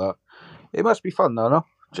get that. It must be fun though, no?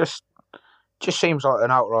 Just seems like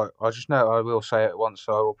an outright, I just know I will say it once,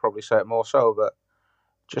 so I will probably say it more so, but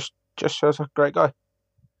just shows a great guy.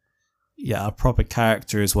 Yeah, a proper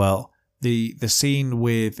character as well. The scene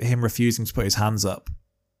with him refusing to put his hands up,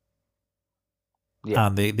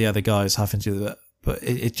 and the other guys having to do that, but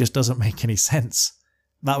it just doesn't make any sense.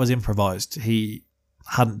 That was improvised. He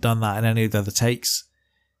hadn't done that in any of the other takes.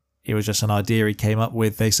 It was just an idea he came up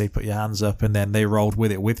with. They say put your hands up, and then they rolled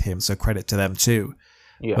with it with him, so credit to them too.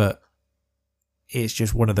 Yeah. But it's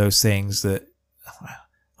just one of those things that,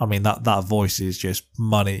 I mean, that voice is just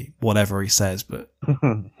money, whatever he says. But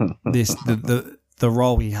the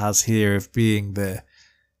role he has here of being the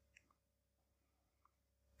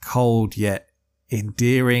cold yet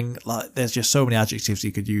endearing, like there's just so many adjectives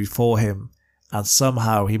you could use for him, and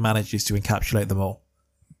somehow he manages to encapsulate them all.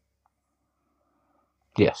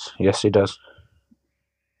 Yes, he does.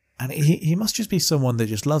 And he must just be someone that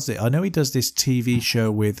just loves it. I know he does this TV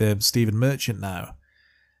show with Stephen Merchant now,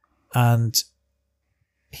 and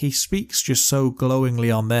he speaks just so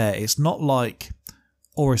glowingly on there. It's not like,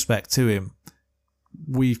 all respect to him,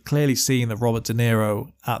 we've clearly seen that Robert De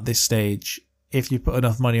Niro at this stage, if you put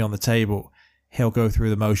enough money on the table, he'll go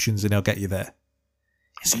through the motions and he'll get you there.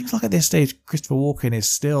 It seems like at this stage, Christopher Walken is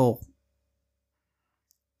still,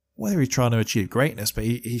 whether he's trying to achieve greatness, but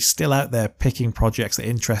he's still out there picking projects that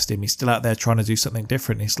interest him. He's still out there trying to do something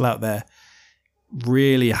different. He's still out there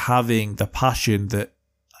really having the passion that,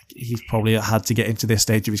 he's probably had to get into this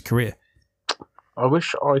stage of his career. I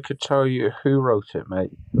wish I could tell you who wrote it,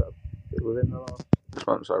 mate. But within the last 6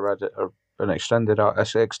 months, I read an extended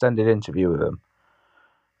interview with him,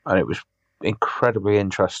 and it was incredibly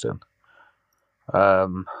interesting.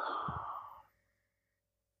 And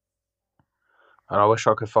I wish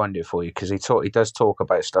I could find it for you, because he does talk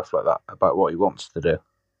about stuff like that, about what he wants to do.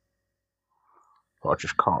 But I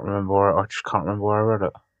just can't remember where I read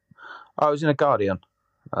it. Oh, it was in a Guardian.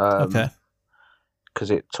 Okay.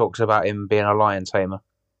 Because it talks about him being a lion tamer.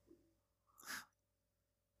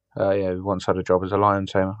 Yeah, he once had a job as a lion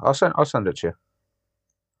tamer. I'll send it to you.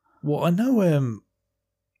 Well, I know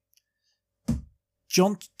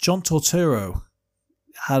John Turturro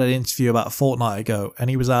had an interview about a fortnight ago, and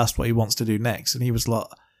he was asked what he wants to do next, and he was like,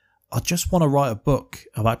 I just want to write a book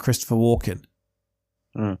about Christopher Walken.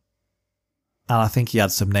 Mm. And I think he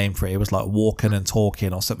had some name for it. It was like Walken and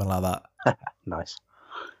Talking or something like that. Nice.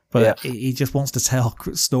 But he just wants to tell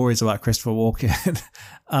stories about Christopher Walken,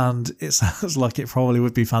 and it sounds like it probably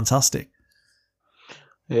would be fantastic.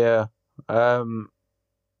 Yeah.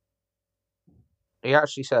 He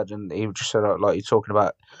actually said, and he just said, like, you're talking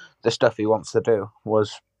about the stuff he wants to do,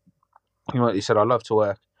 he said, I love to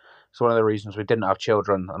work. It's one of the reasons we didn't have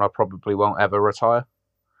children, and I probably won't ever retire.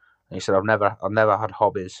 And he said, I've never had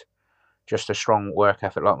hobbies, just a strong work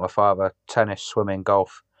ethic like my father. Tennis, swimming,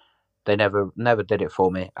 golf. They never did it for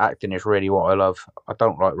me. Acting is really what I love. I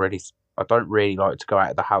don't really like to go out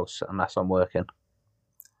of the house unless I'm working.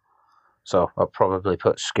 So that probably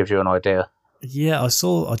gives you an idea. Yeah, I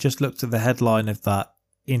just looked at the headline of that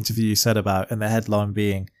interview you said about, and the headline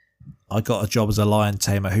being, I got a job as a lion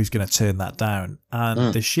tamer, who's going to turn that down?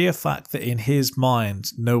 And the sheer fact that in his mind,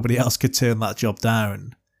 nobody else could turn that job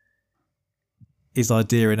down is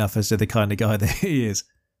idea enough as to the kind of guy that he is.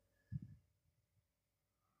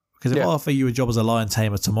 Because if I offer you a job as a lion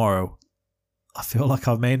tamer tomorrow, I feel like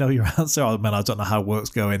I may know your answer. I mean, I don't know how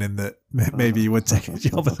work's going in that maybe you would take a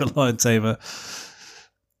job as a lion tamer.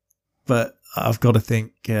 But I've got to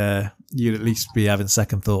think you'd at least be having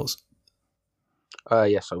second thoughts.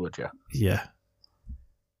 Yes, I would, yeah. Yeah.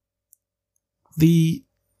 The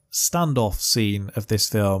standoff scene of this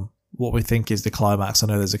film, what we think is the climax, I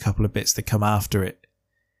know there's a couple of bits that come after it.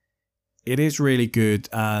 It is really good,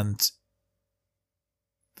 and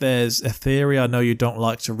there's a theory, I know you don't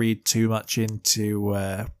like to read too much into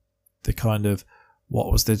the kind of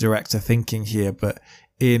what was the director thinking here, but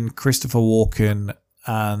in Christopher Walken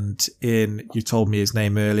and in, you told me his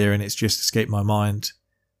name earlier and it's just escaped my mind.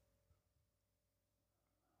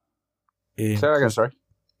 Say that again, sorry.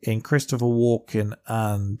 In Christopher Walken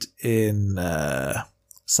and in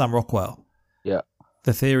Sam Rockwell. Yeah.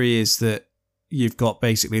 The theory is that you've got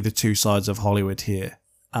basically the two sides of Hollywood here,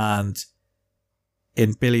 and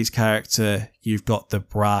in Billy's character, you've got the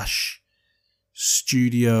brash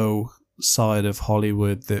studio side of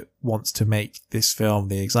Hollywood that wants to make this film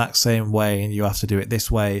the exact same way and you have to do it this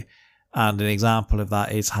way. And an example of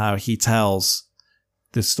that is how he tells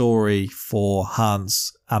the story for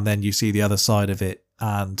Hans, and then you see the other side of it,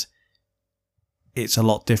 and it's a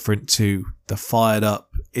lot different to the fired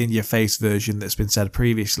up, in-your-face version that's been said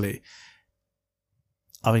previously.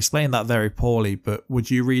 I've explained that very poorly, but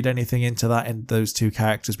would you read anything into that, in those two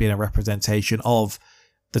characters being a representation of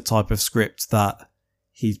the type of script that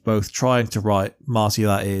he's both trying to write, Marty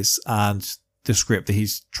that is, and the script that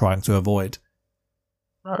he's trying to avoid?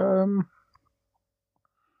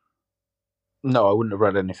 No, I wouldn't have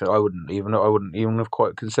read anything. I wouldn't even have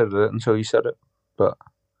quite considered it until you said it. But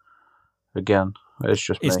again, it's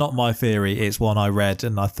just It's me. not my theory, it's one I read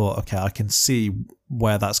and I thought, okay, I can see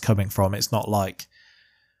where that's coming from. It's not like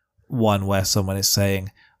one where someone is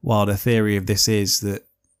saying, well, the theory of this is that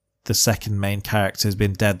the second main character has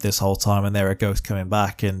been dead this whole time and they're a ghost coming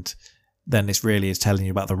back, and then this really is telling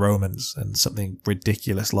you about the Romans and something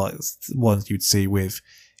ridiculous like ones you'd see with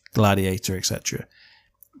Gladiator, etc.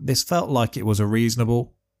 This felt like it was a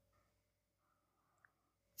reasonable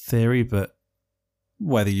theory, but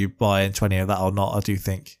whether you buy into any of that or not, I do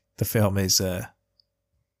think the film is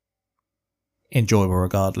enjoyable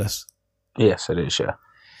regardless. Yes, it is, yeah.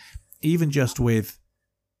 Even just with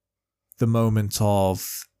the moment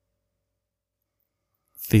of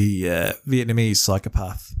the Vietnamese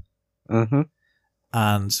psychopath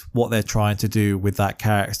and what they're trying to do with that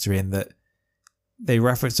character, in that they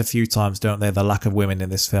reference a few times, don't they, the lack of women in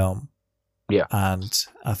this film. Yeah. And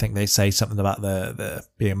I think they say something about the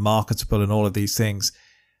being marketable and all of these things.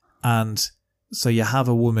 And so you have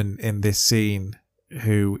a woman in this scene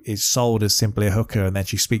who is sold as simply a hooker, and then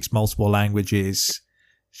she speaks multiple languages.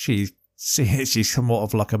 She's somewhat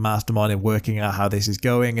of like a mastermind in working out how this is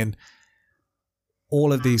going, and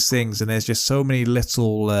all of these things, and there's just so many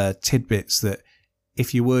little tidbits that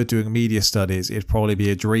if you were doing media studies, it'd probably be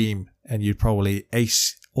a dream, and you'd probably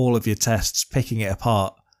ace all of your tests picking it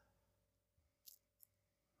apart.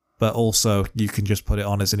 But also, you can just put it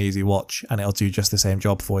on as an easy watch, and it'll do just the same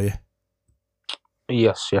job for you.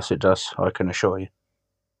 Yes, it does. I can assure you.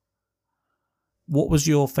 What was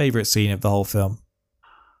your favourite scene of the whole film?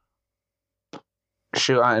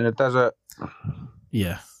 Shootout in the desert.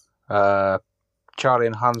 Yeah. Charlie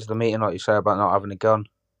and Hans, the meeting, like you say, about not having a gun.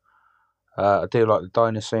 I do like the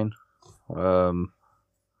diner scene. Bit of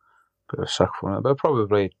a suck for it, but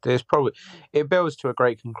it builds to a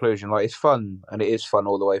great conclusion. Like, it's fun, and it is fun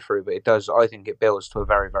all the way through, but I think it builds to a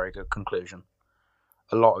very, very good conclusion.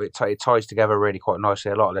 A lot of it ties together really quite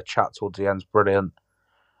nicely. A lot of the chat towards the end's brilliant.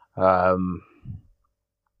 But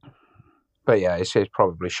yeah, it's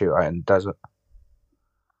probably Shootout in the Desert.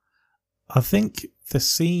 I think the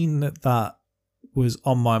scene that was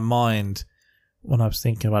on my mind when I was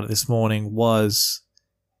thinking about it this morning was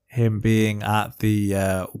him being at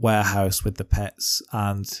the warehouse with the pets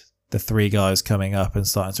and the three guys coming up and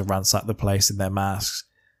starting to ransack the place in their masks.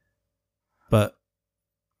 But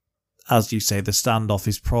as you say, the standoff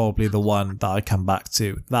is probably the one that I come back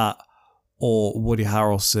to. That, or Woody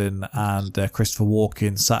Harrelson and Christopher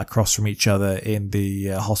Walken sat across from each other in the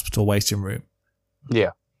hospital waiting room. Yeah.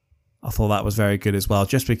 I thought that was very good as well,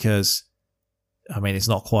 just because, I mean, it's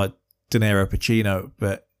not quite De Niro Pacino,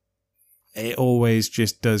 but it always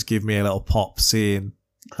just does give me a little pop seeing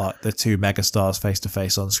like the two megastars face to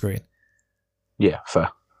face on screen. Yeah, fair.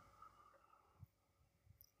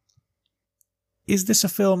 Is this a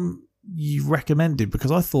film you recommended? Because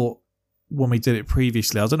I thought when we did it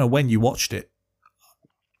previously, I don't know when you watched it.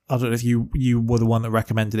 I don't know if you were the one that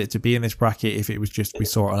recommended it to be in this bracket, if it was just we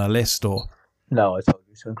saw it on a list, or... No, I told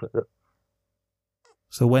you to include it.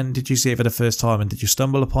 So when did you see it for the first time, and did you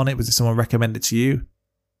stumble upon it? Was it someone recommend it to you?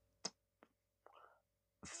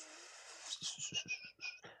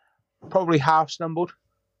 Probably half stumbled.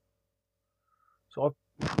 So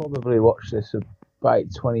I probably watched this about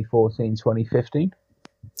 2014, 2015.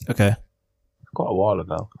 Okay. Quite a while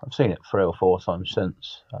ago. I've seen it 3 or 4 times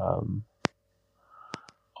since.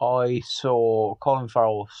 I saw Colin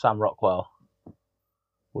Farrell, Sam Rockwell,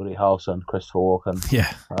 Woody Harrelson, Christopher Walken.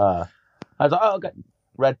 Yeah. I was like, oh, okay.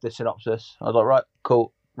 Read the synopsis. I was like, right,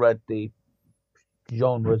 cool. Read the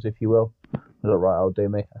genres, if you will. I was like, right, I'll do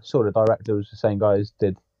me. I saw the director was the same guy as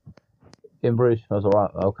did In Bruges. I was like,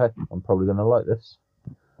 right, okay, I'm probably going to like this.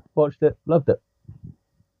 Watched it, loved it.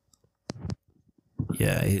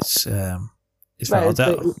 Yeah, it's very,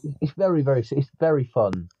 it's very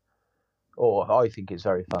fun. Or I think it's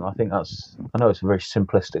very fun. I know it's a very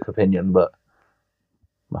simplistic opinion, but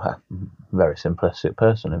I'm a very simplistic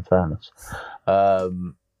person, in fairness. But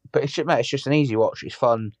it's just an easy watch. It's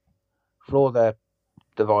fun. For all the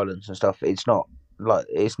violence and stuff, it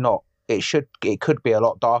could be a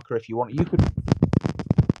lot darker if you want. You could,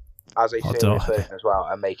 as a serious version as well,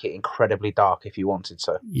 and make it incredibly dark if you wanted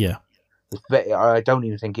to. Yeah. I don't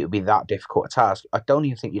even think it would be that difficult a task. I don't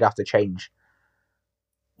even think you'd have to change.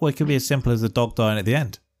 Well, it could be as simple as the dog dying at the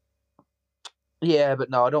end. Yeah, but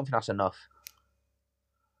no, I don't think that's enough.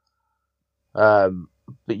 But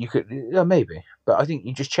you could, maybe. But I think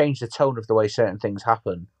you just change the tone of the way certain things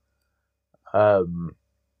happen. And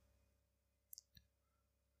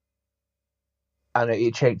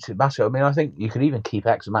it changed it massively. I mean, I think you could even keep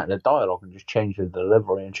X amount of the dialogue and just change the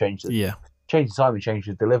delivery and change the time and change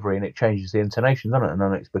the delivery, and it changes the intonation, doesn't it? And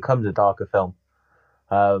then it becomes a darker film.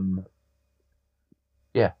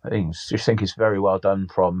 Yeah, I just think it's very well done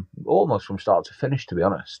almost from start to finish, to be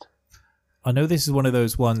honest. I know this is one of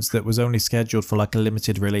those ones that was only scheduled for like a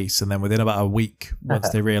limited release, and then within about a week, once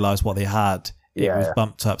they realised what they had, it was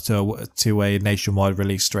bumped up to a nationwide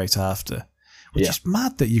release straight after. Which is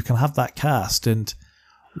mad that you can have that cast and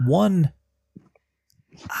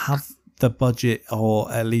have the budget,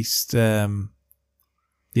 or at least the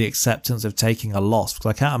acceptance of taking a loss, because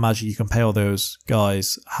I can't imagine you can pay all those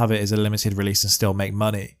guys, have it as a limited release and still make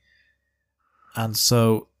money. And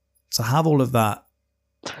so to have all of that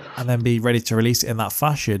and then be ready to release it in that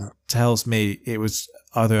fashion tells me it was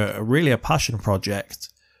either really a passion project,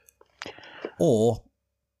 or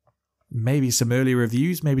maybe some early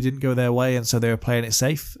reviews maybe didn't go their way, and so they were playing it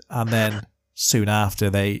safe, and then soon after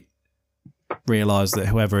they realised that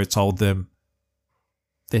whoever had told them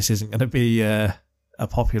this isn't going to be a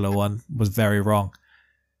popular one was very wrong.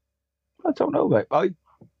 I don't know, mate. I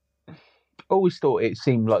always thought it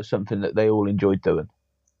seemed like something that they all enjoyed doing.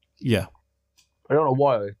 Yeah. I don't know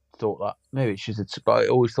why I thought that. Maybe it's just, but I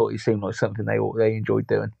always thought it seemed like something they enjoyed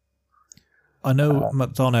doing. I know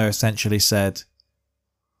McDonough essentially said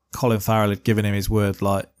Colin Farrell had given him his word,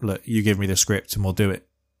 like, look, you give me the script and we'll do it.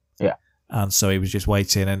 Yeah. And so he was just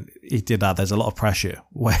waiting, and he did that. There's a lot of pressure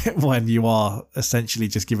when you are essentially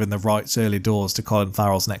just given the rights early doors to Colin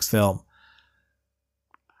Farrell's next film.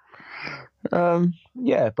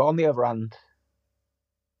 Yeah, but on the other hand,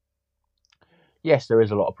 yes, there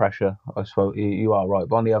is a lot of pressure. I suppose you are right.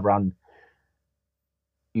 But on the other hand,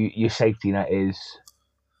 your safety net is...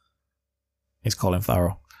 It's Colin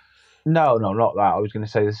Farrell. No, not that. I was going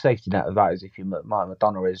to say the safety net of that is if Martin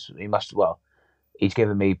McDonagh is... He must... Well, he's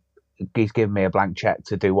given me a blank check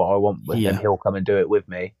to do what I want with him. He'll come and do it with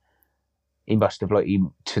me. He must have,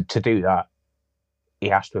 to do that, he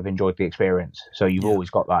has to have enjoyed the experience. So you've always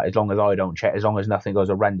got that. As long as I don't check, as long as nothing goes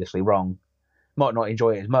horrendously wrong, might not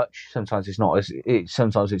enjoy it as much. Sometimes it's not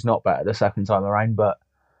sometimes it's not better the second time around, but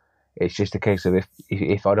it's just a case of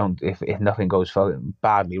if nothing goes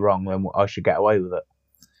badly wrong, then I should get away with it.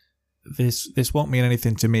 This won't mean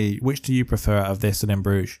anything to me. Which do you prefer out of this and In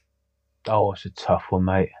Bruges? Oh, it's a tough one,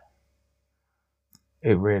 mate.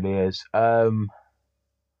 It really is. I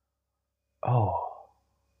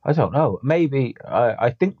don't know. Maybe I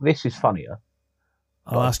think this is funnier.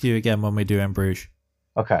 I'll ask you again when we do In Bruges.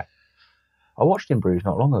 Okay. I watched In Bruges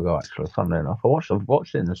not long ago, actually, funnily enough. I've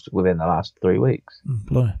watched it within the last 3 weeks.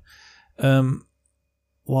 Well,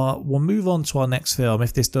 we'll move on to our next film.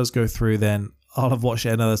 If this does go through, then I'll have watched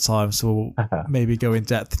it another time, so we'll maybe go in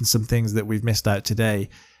depth in some things that we've missed out today.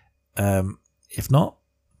 If not,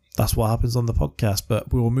 that's what happens on the podcast,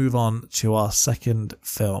 but we will move on to our second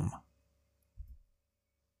film.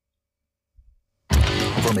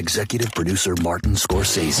 From executive producer Martin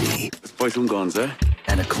Scorsese Poi sono gonze.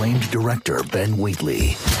 and acclaimed director Ben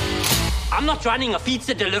Wheatley, I'm not running a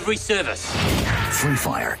pizza delivery service. Free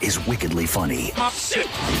Fire is wickedly funny,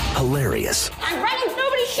 hilarious, I'm running,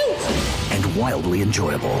 nobody shoots. and wildly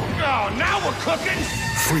enjoyable. Oh, now we're cooking.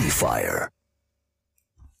 Free Fire.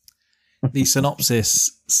 The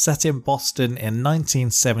synopsis: set in Boston in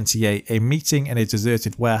 1978, a meeting in a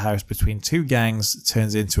deserted warehouse between two gangs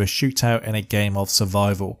turns into a shootout in a game of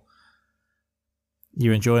survival.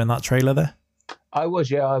 You enjoying that trailer there? I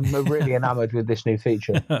was, yeah. I'm really enamoured with this new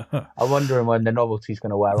feature. I'm wondering when the novelty's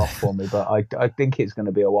going to wear off for me, but I think it's going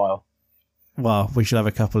to be a while. Well, we should have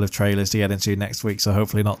a couple of trailers to get into next week, so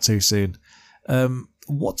hopefully not too soon.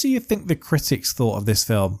 What do you think the critics thought of this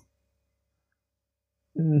film?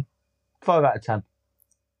 5 out of 10.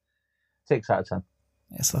 6 out of 10.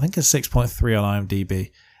 Yes, I think it's 6.3 on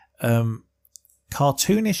IMDb.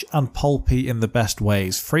 Cartoonish and pulpy in the best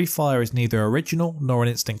ways, Free Fire is neither original nor an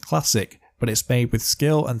instant classic, but it's made with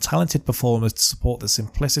skill and talented performers to support the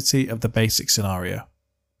simplicity of the basic scenario.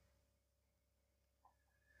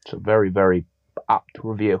 It's a very, very apt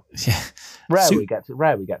review. Yeah. Rare we get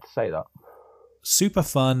to say that. Super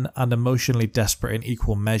fun and emotionally desperate in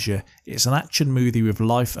equal measure, it's an action movie with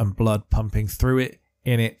life and blood pumping through it,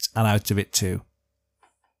 in it, and out of it too.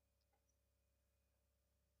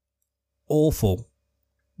 Awful.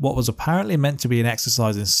 What was apparently meant to be an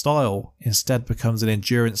exercise in style instead becomes an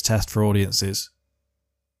endurance test for audiences.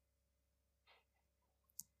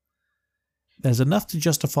 There's enough to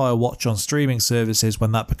justify a watch on streaming services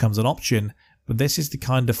when that becomes an option, but this is the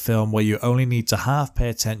kind of film where you only need to half pay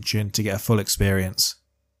attention to get a full experience.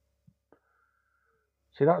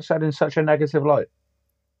 See, that's said in such a negative light.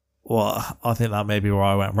 Well, I think that may be where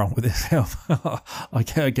I went wrong with this film.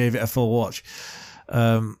 I gave it a full watch.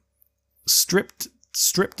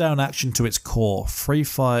 Stripped down action to its core, Free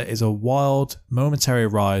Fire is a wild, momentary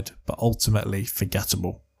ride, but ultimately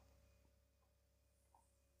forgettable.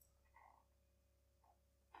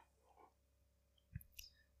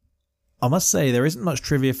 I must say, there isn't much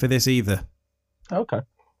trivia for this either. Okay.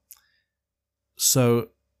 So,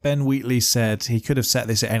 Ben Wheatley said he could have set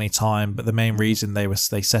this at any time, but the main reason they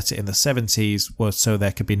set it in the 70s was so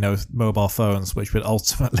there could be no mobile phones, which would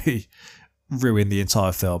ultimately ruin the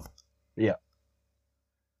entire film. Yeah.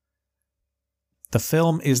 The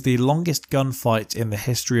film is the longest gunfight in the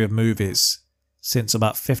history of movies, since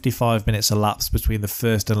about 55 minutes elapsed between the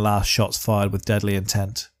first and last shots fired with deadly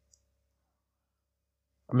intent.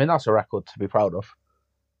 I mean, that's a record to be proud of.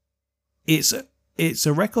 It's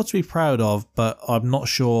a record to be proud of, but I'm not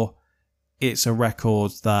sure it's a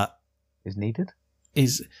record that is needed.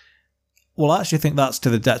 Well, I actually think that's to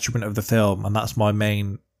the detriment of the film, and that's my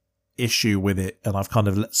main issue with it. And I've kind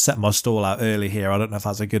of set my stall out early here. I don't know if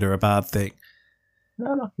that's a good or a bad thing.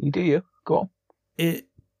 No, you do you. Go on.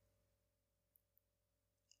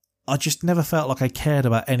 I just never felt like I cared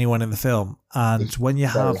about anyone in the film, and It's when you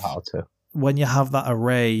very hard to. When you have that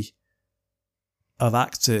array of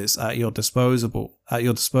actors at your disposal,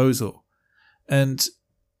 and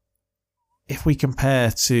if we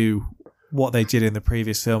compare to what they did in the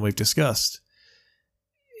previous film we've discussed,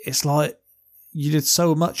 it's like you did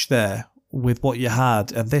so much there with what you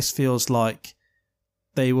had, and this feels like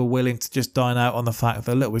they were willing to just dine out on the fact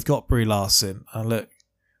that, look, we've got Brie Larson, and look,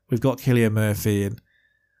 we've got Cillian Murphy,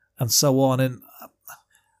 and so on. And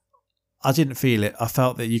I didn't feel it. I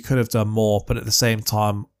felt that you could have done more, but at the same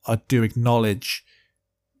time, I do acknowledge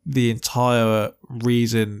the entire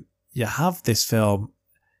reason you have this film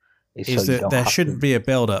is that there shouldn't be a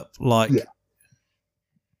build-up. Like,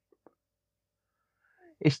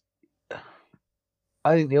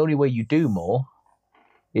 I think the only way you do more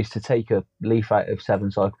is to take a leaf out of Seven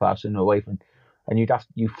Psychopaths and away from, and you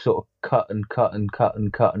sort of cut and cut and cut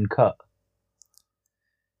and cut and cut.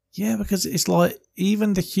 Yeah, because it's like,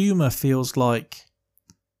 even the humour feels like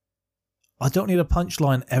I don't need a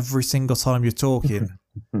punchline every single time you're talking.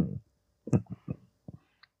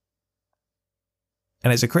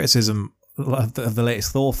 And it's a criticism of the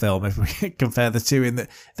latest Thor film, if we compare the two, in that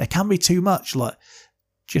there can be too much. Like,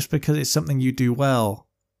 just because it's something you do well,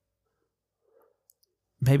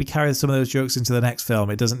 maybe carry some of those jokes into the next film.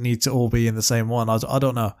 It doesn't need to all be in the same one. I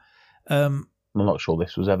don't know. I'm not sure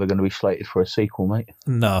this was ever going to be slated for a sequel, mate.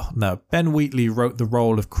 No. Ben Wheatley wrote the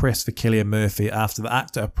role of Chris for Cillian Murphy after the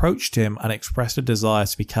actor approached him and expressed a desire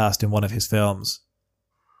to be cast in one of his films.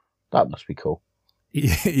 That must be cool.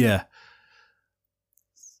 Yeah.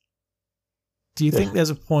 Do you think there's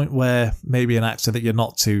a point where maybe an actor that you're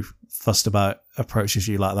not too fussed about approaches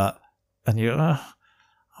you like that, and you, I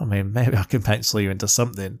mean, maybe I can pencil you into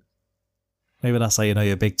something? Maybe that's how you know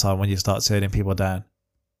you're big time, when you start turning people down.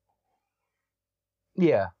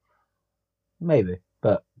 Yeah, maybe,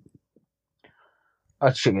 but I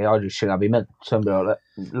just think I'd be meant. Somebody like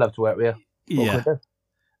that, love to work with you. Yeah.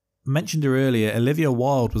 Mentioned her earlier, Olivia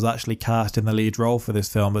Wilde was actually cast in the lead role for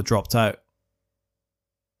this film but dropped out.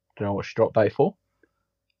 Do you know what she dropped out for?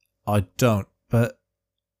 I don't, but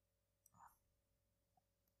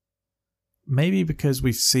maybe because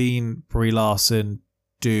we've seen Brie Larson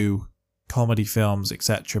do comedy films,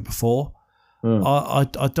 etc. before. I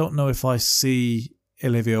don't know if I see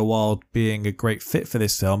Olivia Wilde being a great fit for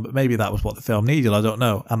this film, but maybe that was what the film needed. I don't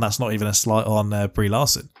know. And that's not even a slight on Brie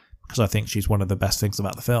Larson, because I think she's one of the best things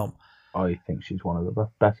about the film. I think she's one of the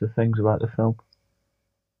better things about the film.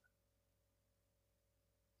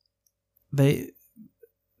 They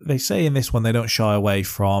say in this one they don't shy away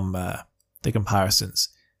from the comparisons.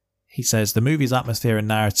 He says the movie's atmosphere and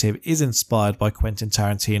narrative is inspired by Quentin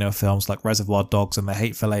Tarantino films like Reservoir Dogs and The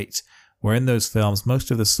Hateful Eight, where in those films most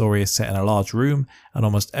of the story is set in a large room and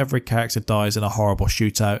almost every character dies in a horrible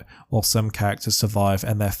shootout, while some characters survive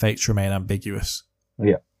and their fates remain ambiguous.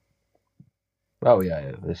 Yeah. Oh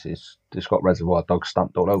yeah. It's got Reservoir Dogs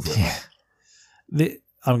stamped all over it.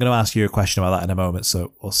 I'm going to ask you a question about that in a moment,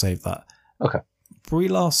 so we'll save that. Okay. Brie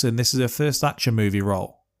Larson, this is her first action movie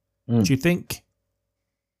role. Do you think...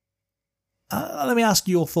 let me ask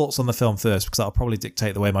your thoughts on the film first, because that'll probably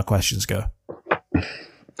dictate the way my questions go.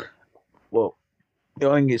 Well,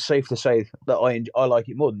 I think it's safe to say that I like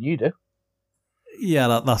it more than you do.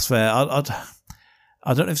 Yeah, that's fair. I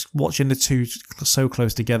don't know if watching the two so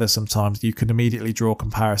close together sometimes you can immediately draw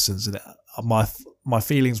comparisons. And my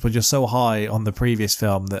feelings were just so high on the previous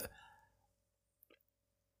film that...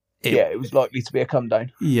 it was likely to be a come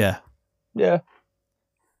down. Yeah. Yeah.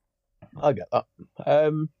 I get that.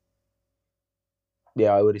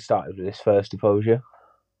 Yeah, I would have started with this first if I was you.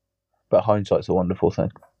 But hindsight's a wonderful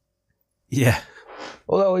thing. Yeah.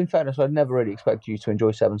 Although, in fairness, I'd never really expected you to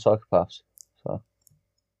enjoy Seven Psychopaths. So,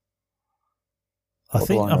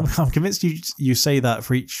 I'm convinced you say that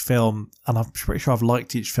for each film, and I'm pretty sure I've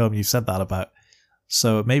liked each film you've said that about.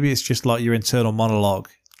 So maybe it's just like your internal monologue,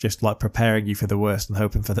 just like preparing you for the worst and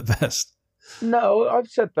hoping for the best. No, I've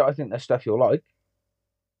said that I think there's stuff you'll like.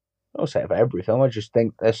 I don't say it about every film. I just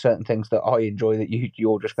think there's certain things that I enjoy that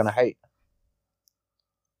you're just going to hate.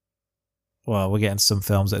 Well, we're getting some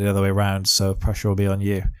films that are the other way around, so pressure will be on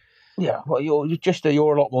you. Yeah, well, you're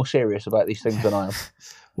a lot more serious about these things than I am.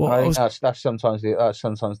 Well, I think that's sometimes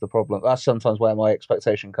the problem. That's sometimes where my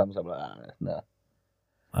expectation comes. I'm like, no.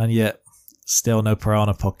 And yet, still no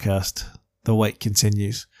Piranha podcast. The wait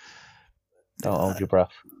continues. Don't hold your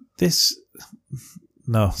breath.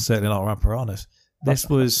 No, certainly not around Piranhas. This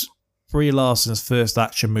was Brie Larson's first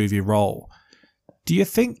action movie role. Do you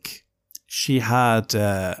think she had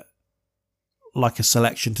like a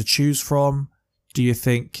selection to choose from? Do you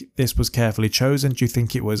think this was carefully chosen? Do you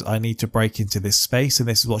think it was, I need to break into this space and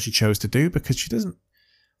this is what she chose to do? Because she doesn't,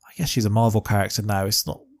 I guess she's a Marvel character now. It's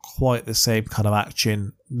not quite the same kind of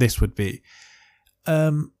action this would be.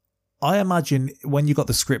 I imagine when you got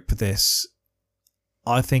the script for this,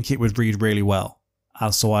 I think it would read really well.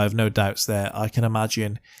 And so I have no doubts there. I can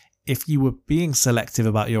imagine if you were being selective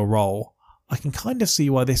about your role, I can kind of see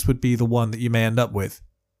why this would be the one that you may end up with.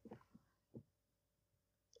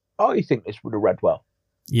 I think this would have read well.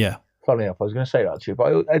 Yeah. Funny enough, I was going to say that to you,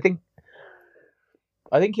 but I think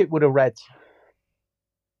it would have read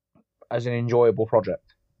as an enjoyable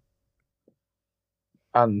project.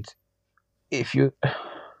 And if you,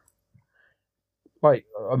 like,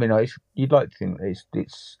 I mean, you'd like to think it's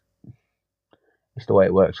the way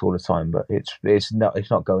it works all the time, but it's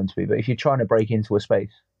not going to be. But if you're trying to break into a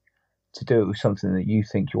space, to do it with something that you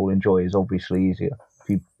think you'll enjoy is obviously easier.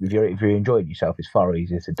 If you're enjoying yourself, it's far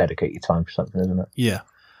easier to dedicate your time for something, isn't it? Yeah.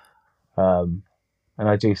 And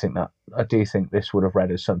I do think this would have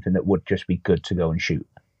read as something that would just be good to go and shoot.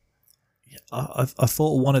 I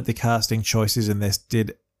thought one of the casting choices in this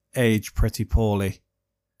did age pretty poorly.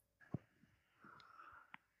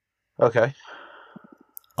 Okay.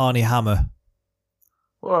 Arnie Hammer.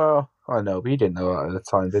 Well, I know, but you didn't know that at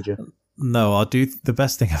the time, did you? No, I do. The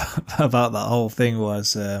best thing about that whole thing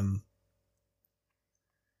was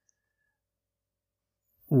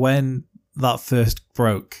when that first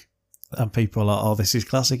broke and people are, oh, this is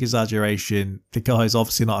classic exaggeration. The guy's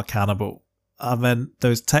obviously not a cannibal. And then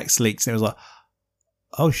those text leaks, and it was like,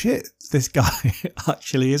 oh shit, this guy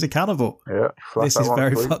actually is a cannibal. Yeah. This is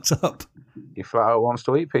very fucked up. He flat out wants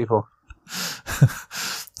to eat people.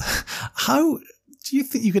 How do you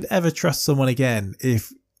think you could ever trust someone again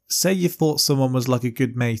if, say, you thought someone was like a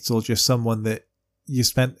good mate or just someone that you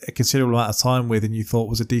spent a considerable amount of time with and you thought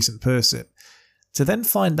was a decent person, to then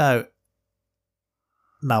find out,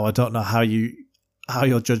 now I don't know how your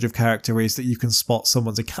judge of character is that you can spot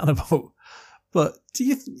someone's a cannibal, but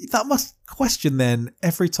that must question then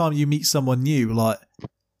every time you meet someone new, like,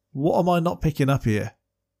 what am I not picking up here?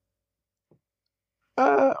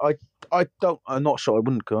 I'm not sure I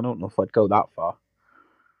wouldn't go. I don't know if I'd go that far.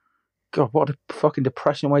 God, what a fucking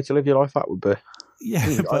depressing way to live your life that would be.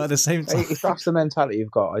 Yeah, but at the same time, if that's the mentality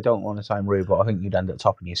you've got, I don't want to sound rude, but I think you'd end up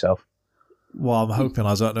topping yourself. Well, I'm hoping.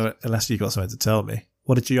 I don't know unless you got something to tell me.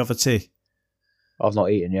 What did you have for tea? I've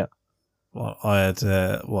not eaten yet. Well, I had,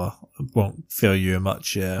 it won't fill you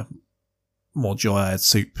much more joy. I had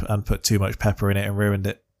soup and put too much pepper in it and ruined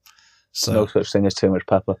it. So no such thing as too much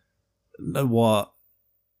pepper. What?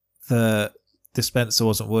 The dispenser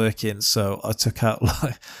wasn't working, so I took out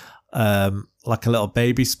like a little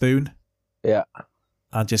baby spoon. Yeah.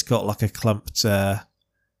 And just got like a clumped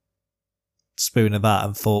spoon of that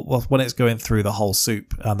and thought, well, when it's going through the whole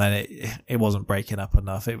soup, and then it wasn't breaking up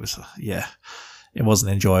enough. It was, it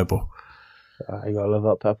wasn't enjoyable. You gotta love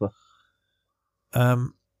that pepper.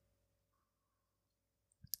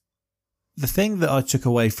 The thing that I took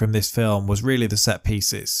away from this film was really the set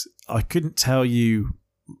pieces. I couldn't tell you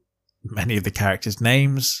many of the characters'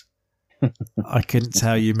 names. I couldn't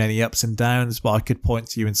tell you many ups and downs, but I could point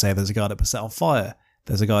to you and say there's a guy that was set on fire.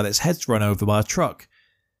 There's a guy that's head's run over by a truck.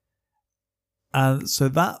 And so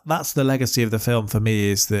that's the legacy of the film for me,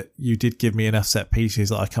 is that you did give me enough set pieces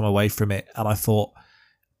that I come away from it, and I thought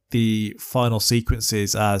the final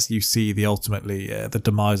sequences as you see the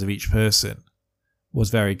demise of each person was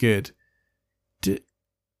very good.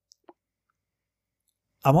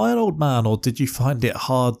 Am I an old man, or did you find it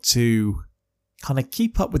hard to kind of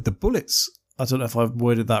keep up with the bullets? I don't know if I've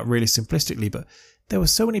worded that really simplistically, but there were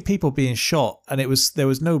so many people being shot, and there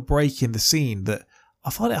was no break in the scene that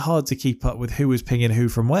I find it hard to keep up with who was pinging who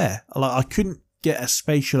from where. Like, I couldn't get a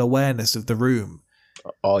spatial awareness of the room.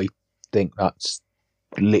 I think that's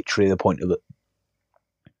literally the point of it.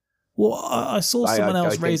 Well, I saw someone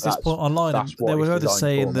else raise this point online, and they were either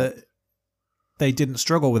saying that they didn't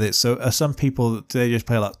struggle with it. So some people, they just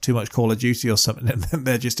play like too much Call of Duty or something, and then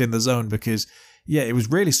they're just in the zone, because it was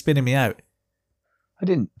really spinning me out. I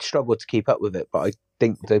didn't struggle to keep up with it, but I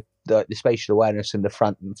think the spatial awareness and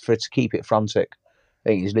for it to keep it frantic, I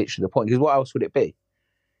think is literally the point. Because what else would it be?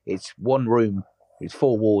 It's one room, it's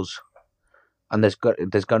four walls, and there's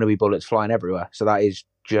going to be bullets flying everywhere. So that is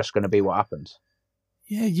just going to be what happens.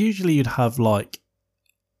 Yeah, usually you'd have like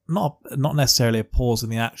not necessarily a pause in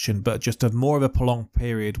the action, but just more of a prolonged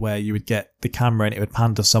period where you would get the camera and it would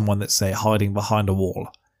pan to someone that's, say, hiding behind a wall,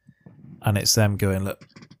 and it's them going, look,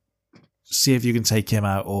 see if you can take him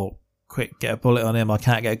out, or quick, get a bullet on him, I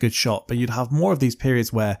can't get a good shot. But you'd have more of these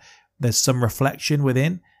periods where there's some reflection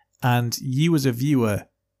within, and you as a viewer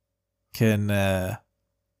can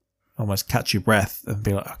almost catch your breath and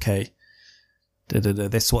be like, okay,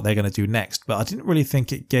 this is what they're going to do next. But I didn't really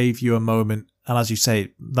think it gave you a moment, and as you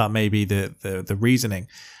say, that may be the reasoning.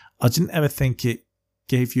 I didn't ever think it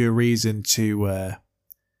gave you a reason to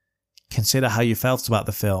consider how you felt about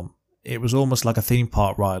the film. it was almost like a theme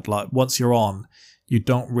park ride. Like once you're on, you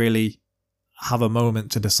don't really have a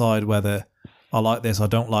moment to decide whether I like this, I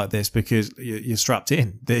don't like this, because you're strapped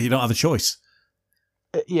in. You don't have a choice.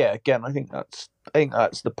 Yeah, again, I think that's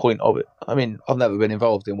the point of it. I mean, I've never been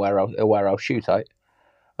involved in a warehouse shootout.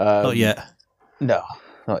 Not yet. No,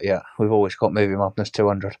 not yet. We've always got Movie Madness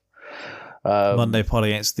 200. Monday pod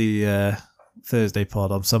against the Thursday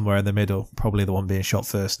pod. I'm somewhere in the middle, probably the one being shot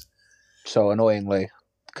first. So annoyingly,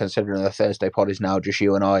 considering the Thursday pod is now just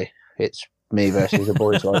you and I, it's me versus the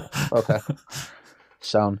boys. Like, okay,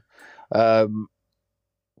 sound. But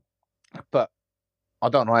I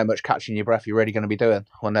don't know how much catching your breath you're really going to be doing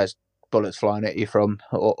when there's bullets flying at you from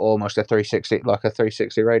almost a 360, like a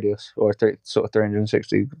 360 radius or a sort of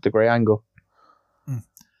 360 degree angle.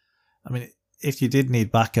 I mean, if you did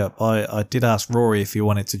need backup, I did ask Rory if he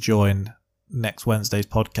wanted to join next Wednesday's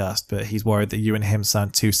podcast, but he's worried that you and him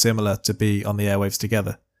sound too similar to be on the airwaves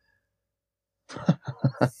together.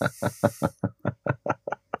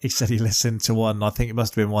 He said he listened to one, I think it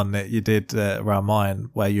must have been one that you did around mine,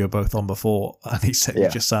 where you were both on before, and he said you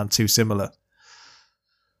just sound too similar.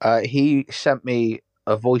 He sent me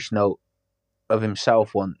a voice note of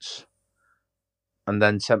himself once, and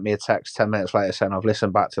then sent me a text 10 minutes later saying, I've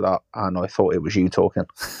listened back to that, and I thought it was you talking.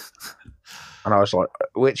 And I was like,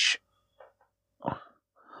 which,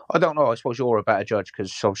 I don't know, I suppose you're a better judge,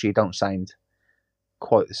 because obviously you don't sound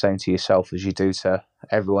quite the same to yourself as you do to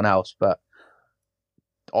everyone else, but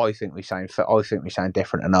I think we sound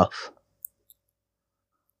different enough.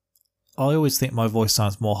 I always think my voice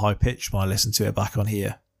sounds more high pitched when I listen to it back on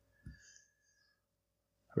here.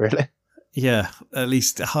 Really? Yeah, at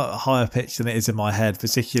least higher pitched than it is in my head,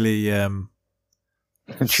 particularly. I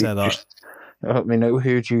mean,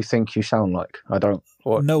 who do you think you sound like? I don't.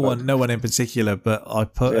 No one in particular, but I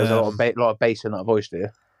put there's a lot of bass in that voice, do you?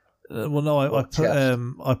 Well, no, I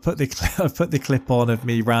put the clip on of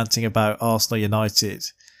me ranting about Arsenal United,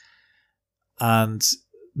 and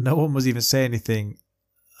no one was even saying anything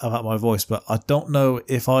about my voice. But I don't know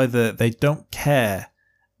if either they don't care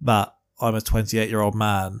that I'm a 28-year-old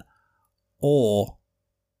man, or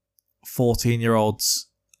 14-year-olds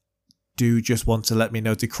do just want to let me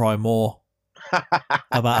know to cry more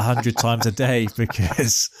about 100 times a day,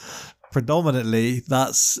 because predominantly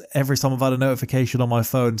that's every time I've had a notification on my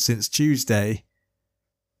phone since Tuesday,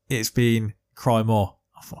 it's been cry more.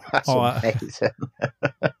 That's amazing.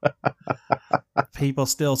 People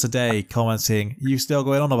still today commenting, you still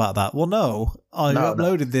going on about that? Well, no, I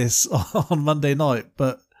uploaded this on Monday night,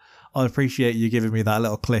 but I appreciate you giving me that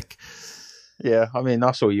little click. Yeah, I mean,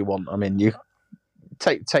 that's all you want. I mean, you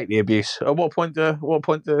take the abuse. At what point do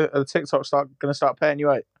TikTok going to start paying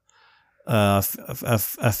you out? A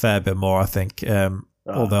fair bit more, I think.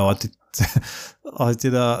 Although I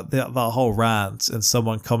did that whole rant, and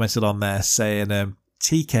someone commented on there saying,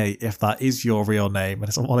 TK, if that is your real name. And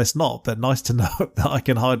it's like, well, it's not, but nice to know that I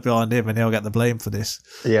can hide behind him and he'll get the blame for this.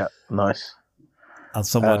 Yeah, nice. And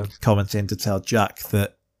someone commenting to tell Jack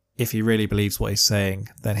that if he really believes what he's saying,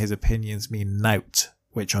 then his opinions mean nout,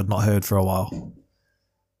 which I'd not heard for a while.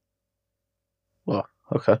 Well,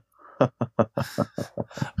 okay. But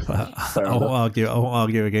I won't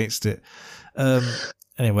argue against it.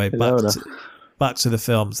 Anyway, back to the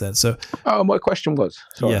films then. So, my question was,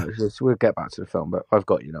 we'll get back to the film, but I've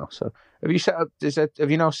got you now. So, have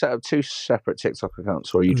you now set up two separate TikTok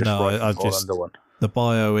accounts, or are you just under one? The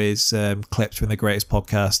bio is clips from the greatest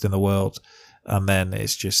podcast in the world, and then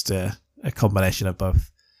it's just a combination of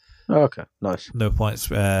both. Okay, nice. No points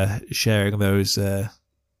sharing those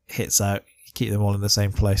hits out. Keep them all in the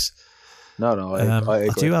same place. No, I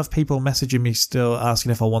do have people messaging me still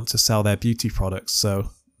asking if I want to sell their beauty products. So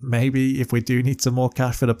maybe if we do need some more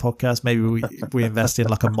cash for the podcast, maybe we invest in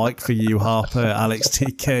like a mic for you, Harper, Alex,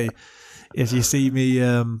 TK. If you see me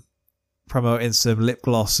promoting some lip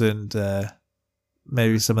gloss and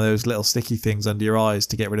maybe some of those little sticky things under your eyes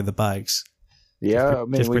to get rid of the bags. Yeah,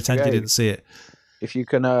 just pretend you didn't see it. If you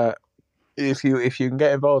can, if you can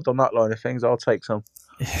get involved on that line of things, I'll take some.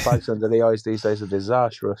 Bags under the eyes these days are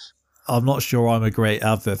disastrous. I'm not sure I'm a great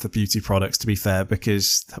advert for beauty products, to be fair,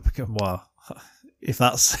 because if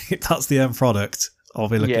that's the end product, I'll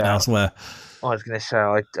be looking elsewhere. I was going to say,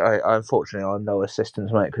 I unfortunately I'm no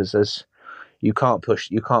assistance, mate, because you can't push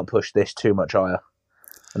this too much higher,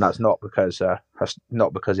 and that's not because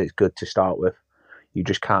it's good to start with. You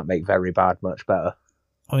just can't make very bad much better.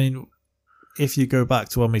 I mean, if you go back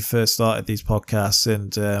to when we first started these podcasts,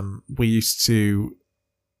 and we used to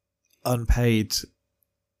unpaid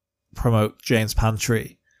promote Jane's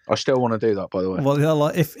Pantry. I still want to do that, by the way. Well, yeah,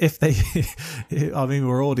 like if they, I mean,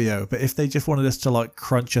 we're audio, but if they just wanted us to like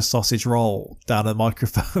crunch a sausage roll down a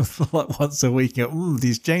microphone like once a week, and go,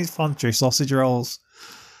 these James Pantry sausage rolls.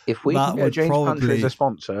 If we can get James Pantry as a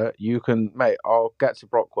sponsor, you can, mate. I'll get to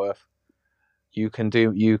Brockworth. You can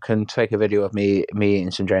take a video of me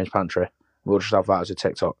eating some James Pantry. We'll just have that as a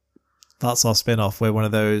TikTok. That's our spin-off. We're one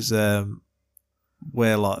of those.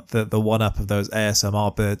 We're like the one-up of those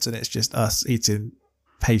ASMR birds, and it's just us eating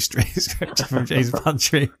pastries from James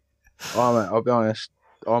Pantry. Oh, mate, I'll be honest.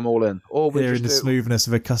 I'm all in. Hearing the smoothness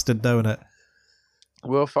of a custard donut.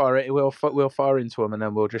 We'll fire it. We'll fire into them, and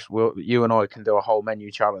then you and I can do a whole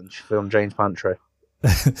menu challenge from James Pantry.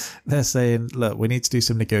 They're saying, look, we need to do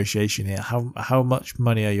some negotiation here. How much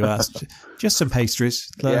money are you asked? Just some pastries.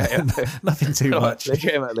 Nothing too much.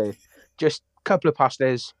 Legitimately, just a couple of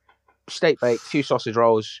pastas, steak bake, a few sausage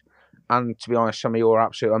rolls, and to be honest, some of your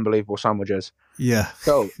absolute unbelievable sandwiches. Yeah.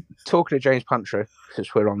 So, talking to James Pantry,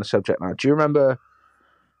 since we're on the subject now, do you remember?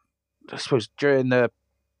 I suppose during the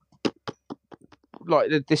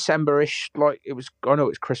December-ish, I know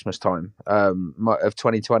it's Christmas time of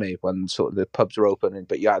 2020 when sort of the pubs were open,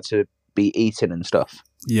 but you had to be eating and stuff.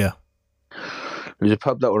 Yeah. There's a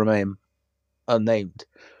pub that will remain unnamed,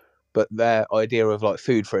 but their idea of like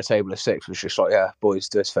food for a table of 6 was just like, yeah, boys,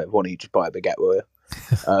 do us a favour, why don't you just buy a baguette, will you?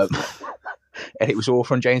 And it was all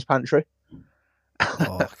from James Pantry.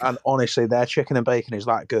 Oh. And honestly, their chicken and bacon is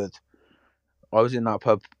that good. I was in that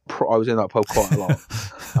pub quite a lot.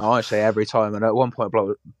 Honestly, every time. And at one point,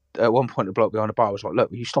 the bloke behind the bar was like, "Look,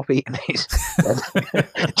 will you stop eating these?"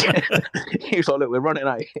 He was like, "Look, we're running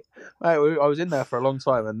out." Mate, I was in there for a long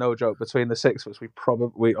time, and no joke, between the 6 of us, I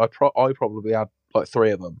probably had like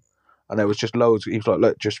 3 of them, and there was just loads. He was like,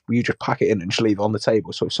 "Look, you just pack it in and just leave it on the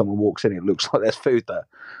table, so if someone walks in, it looks like there's food there."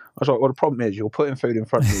 I was like, "Well, the problem is you're putting food in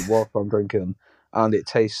front of me whilst I'm drinking, and it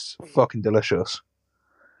tastes fucking delicious."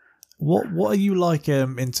 What are you like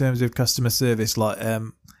in terms of customer service? Like,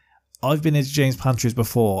 I've been into James Pantry's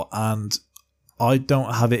before, and I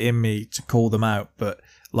don't have it in me to call them out. But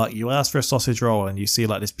like, you ask for a sausage roll, and you see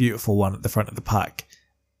like this beautiful one at the front of the pack,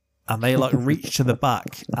 and they like reach to the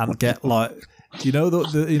back and get like, you know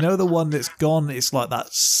the one that's gone. It's like that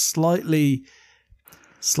slightly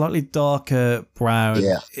darker brown.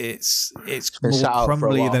 Yeah. It's more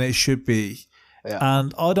crumbly than it should be,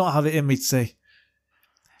 and I don't have it in me to say,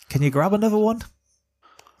 can you grab another one?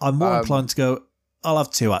 I'm more inclined to go, I'll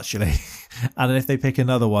have 2 actually. And then if they pick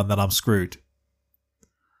another one, then I'm screwed.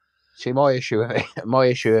 See, my issue with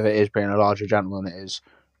it is being a larger gentleman is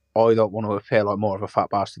I don't want to appear like more of a fat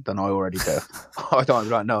bastard than I already do. I don't be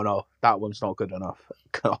like, no, that one's not good enough.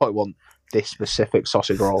 I want this specific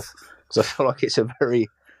sausage roll. Because I feel like it's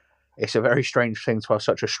a very strange thing to have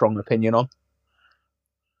such a strong opinion on.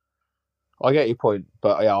 I get your point,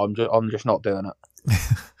 but yeah, I'm just not doing it.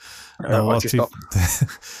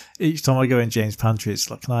 Each time I go in James Pantry, it's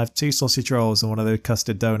like, can I have 2 sausage rolls and one of those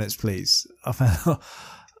custard donuts, please?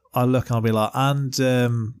 I look and I'll be like, and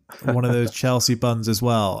one of those Chelsea buns as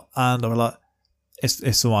well. And I'm like,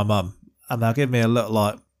 it's for my mum. And they'll give me a look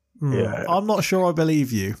like, I'm not sure I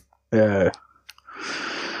believe you. Yeah.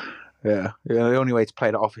 The only way to play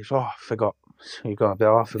that off is, I forgot. You got to be,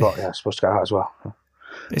 I forgot. Yeah, I'm supposed to get that as well.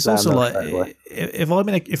 It's also like, if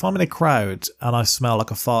I'm in a crowd and I smell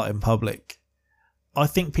like a fart in public, I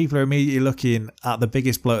think people are immediately looking at the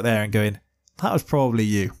biggest bloke there and going, that was probably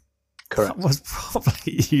you. Correct. That was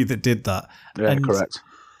probably you that did that. Yeah, and correct.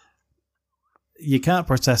 You can't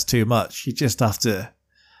protest too much. You just have to.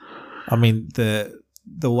 I mean, the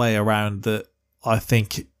way around that I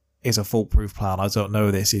think is a foolproof plan, I don't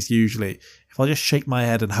know this, is usually if I just shake my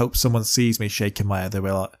head and hope someone sees me shaking my head, they'll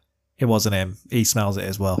be like, it wasn't him. He smells it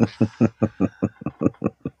as well.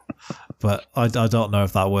 But I don't know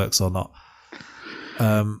if that works or not.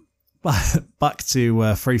 Back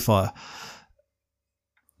to Free Fire.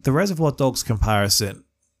 The Reservoir Dogs comparison,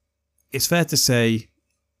 it's fair to say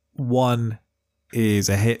 1 is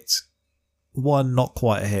a hit, 1 not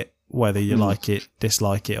quite a hit, whether you like it,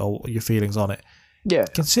 dislike it, or your feelings on it. Yeah.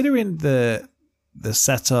 Considering the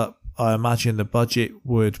setup, I imagine the budget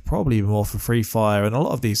would probably be more for Free Fire and a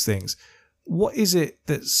lot of these things. What is it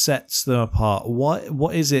that sets them apart?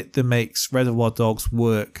 What is it that makes Reservoir Dogs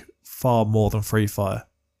work far more than Free Fire?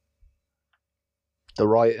 The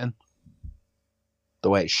writing, the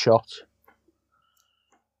way it's shot.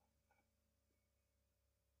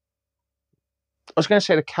 I was going to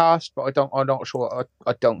say the cast, but I'm not sure.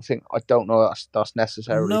 I don't know that's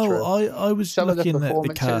necessarily true. No, I was looking at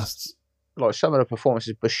the cast. Like some of the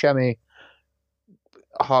performances, Buscemi,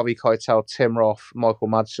 Harvey Keitel, Tim Roth, Michael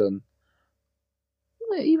Madsen,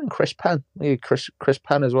 even Chris Penn. Chris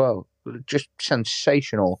Penn as well. Just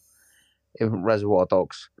sensational in Reservoir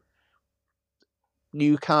Dogs.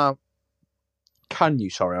 You can't. Can you?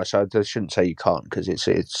 Sorry, I shouldn't say you can't because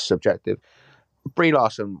it's subjective. Brie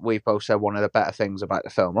Larson, we've both said one of the better things about the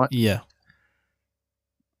film, right? Yeah.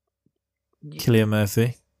 Cillian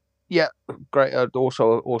Murphy. Yeah, great.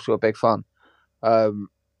 Also a big fan.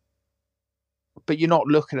 But you're not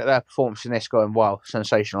looking at their performance in this going, wow,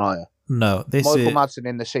 sensational, are you? No, Michael Madsen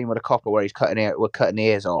in the scene with the copper where he's cutting the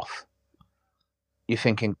ears off. You're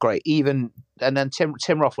thinking, great. And then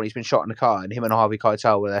Tim Roth when he's been shot in the car, and him and Harvey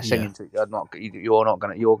Keitel where they're singing,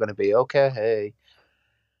 you're gonna be okay. Hey,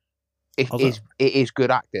 it is good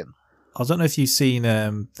acting. I don't know if you've seen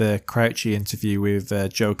the Crouchy interview with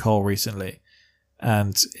Joe Cole recently,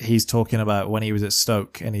 and he's talking about when he was at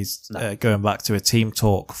Stoke, and he's going back to a team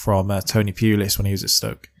talk from Tony Pulis when he was at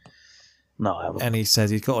Stoke. No, I haven't. And he says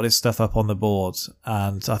he's got all this stuff up on the board,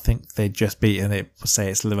 and I think they'd just beaten it, say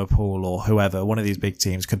it's Liverpool or whoever, one of these big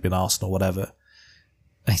teams, could have been Arsenal, whatever.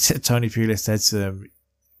 And he said, Tony Pulis said to them,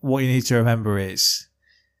 what you need to remember is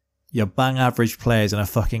you're bang average players in a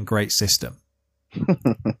fucking great system.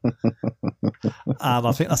 And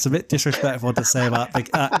I think that's a bit disrespectful to say about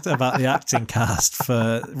the acting cast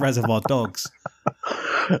for Reservoir Dogs.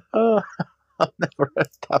 I've never heard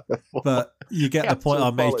that before. But you get the point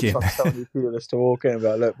I'm making. Tony Pulis to walk in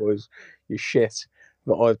about, look, boys, you shit.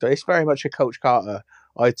 But I've done. It's very much a Coach Carter.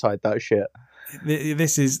 I tied that shit.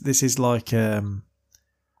 This is like I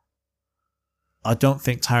don't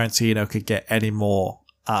think Tarantino could get any more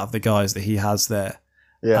out of the guys that he has there.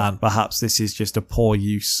 Yeah. And perhaps this is just a poor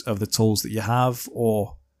use of the tools that you have,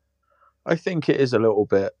 or I think it is a little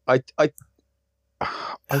bit. I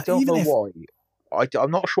don't know why.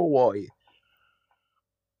 I'm not sure why.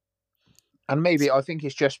 And maybe I think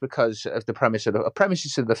it's just because of the premises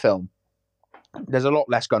of the film. There's a lot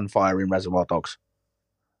less gunfire in Reservoir Dogs.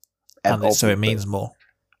 And so it means more.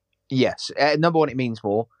 Yes. Number one, it means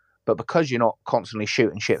more. But because you're not constantly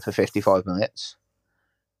shooting shit for 55 minutes,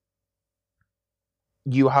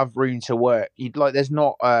 you have room to work. There's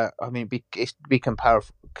not. Be comparable.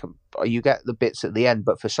 You get the bits at the end,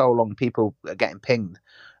 but for so long, people are getting pinged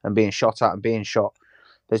and being shot at and being shot.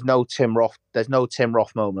 There's no Tim Roth. There's no Tim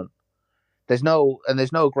Roth moment. There's no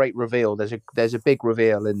great reveal. There's a big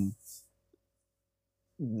reveal, and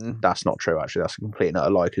that's not true. Actually, that's a complete and utter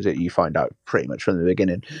lie because you find out pretty much from the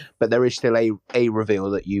beginning. But there is still a reveal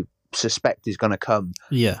that you suspect is going to come.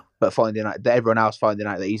 Yeah. But finding out that everyone else finding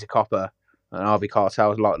out that he's a copper. And Harvey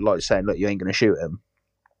Keitel like saying, look, you ain't going to shoot him,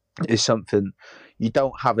 is something you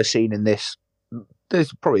don't have a scene in this.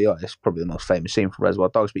 It's probably the most famous scene for Reservoir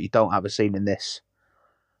Dogs, but you don't have a scene in this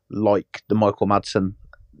like the Michael Madsen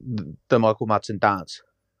dance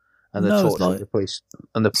and the talk of the police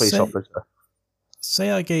and the police officer.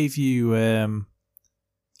 Say I gave you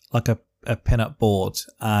like a pin-up board,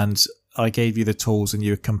 and I gave you the tools, and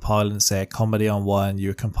you were compiling, say, a comedy on one, you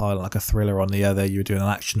were compiling like a thriller on the other, you were doing an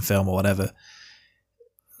action film or whatever.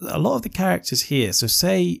 A lot of the characters here, so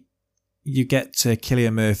say you get to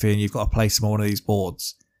Cillian Murphy and you've got to place him on one of these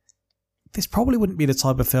boards, this probably wouldn't be the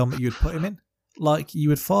type of film that you'd put him in. Like, you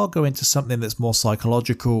would far go into something that's more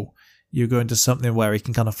psychological, you go into something where he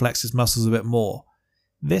can kind of flex his muscles a bit more.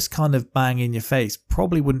 This kind of bang in your face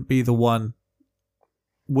probably wouldn't be the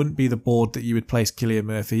board that you would place Cillian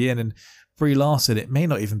Murphy in. And Brie Larson, it may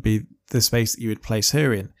not even be the space that you would place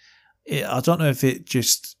her in. I don't know if it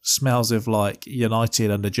just smells of like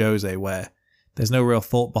United under Jose, where there's no real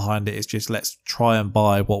thought behind it. It's just, let's try and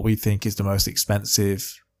buy what we think is the most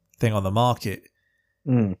expensive thing on the market.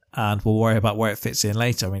 And we'll worry about where it fits in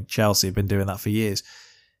later. I mean, Chelsea have been doing that for years.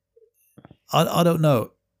 I don't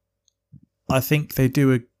know. I think they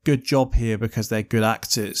do a good job here because they're good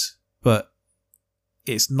actors, but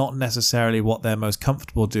it's not necessarily what they're most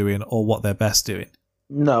comfortable doing or what they're best doing.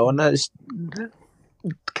 No, and there's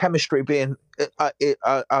chemistry being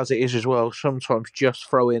as it is as well. Sometimes just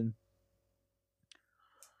putting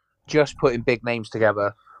big names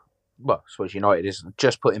together. Well, I suppose United is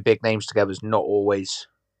just putting big names together is not always.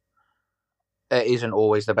 It isn't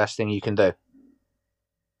always the best thing you can do.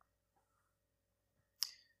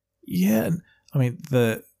 Yeah, I mean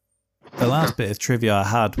the last bit of trivia I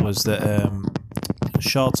had was that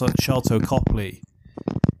Sharlto Copley,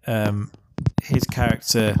 his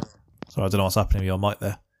character. Sorry, I don't know what's happening with your mic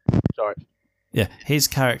there. Sorry. Yeah, his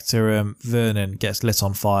character Vernon gets lit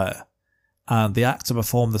on fire, and the actor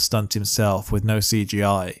performed the stunt himself with no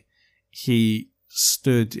CGI. He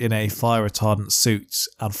stood in a fire retardant suit,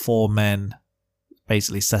 and 4 men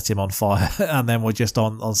basically set him on fire, and then were just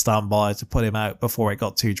on standby to put him out before it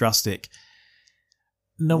got too drastic.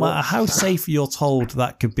 no matter how safe you're told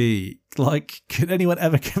that could be, like, could anyone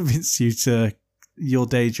ever convince you to your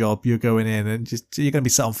day job, you're going in and just you're going to be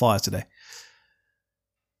set on fire today?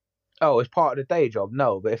 Oh, it's part of the day job?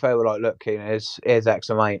 No, but if they were like, look, Keenan, here's X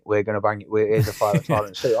amount, we're going to bang it, here's a fire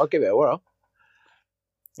retardant suit, I'd give it a whirl.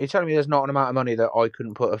 You're telling me there's not an amount of money that I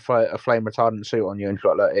couldn't put a flame retardant suit on you and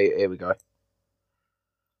you're like, look, here we go.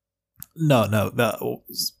 No.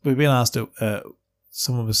 We've been asked,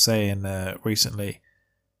 someone was saying recently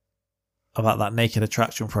about that naked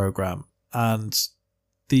attraction program, and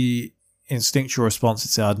the instinctual response would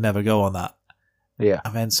say, I'd never go on that. Yeah.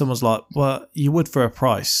 And then someone's like, well, you would for a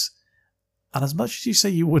price. And as much as you say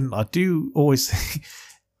you wouldn't, I do always think,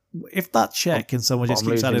 if that check and someone just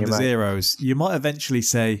keeps adding the zeros, you might eventually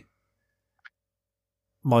say,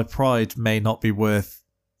 my pride may not be worth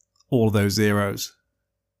all those zeros.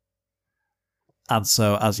 And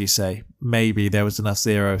so, as you say, maybe there was enough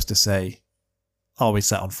zeros to say, I'll be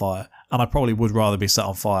set on fire. And I probably would rather be set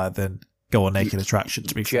on fire than go on naked attraction,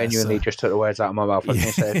 to be genuinely fair, just took the words out of my mouth. I was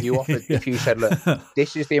going to say, if you offered, if you said, look,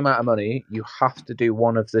 this is the amount of money, you have to do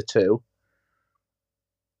one of the two.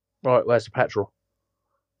 Right, where's the petrol?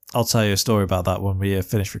 I'll tell you a story about that when we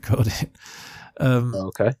finish recording.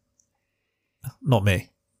 Okay. Not me.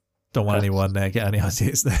 Don't want anyone get any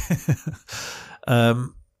ideas there.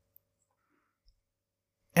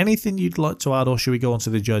 Anything you'd like to add, or should we go on to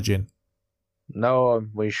the judging? No,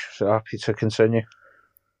 we're happy to continue.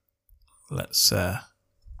 Let's get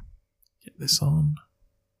this on.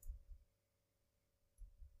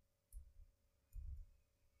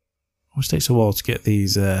 It takes a while to get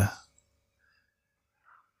these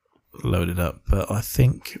loaded up, but I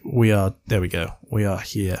think we are. There we go. We are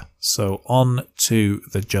here. So on to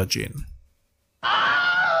the judging.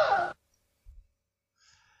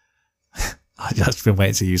 I've just been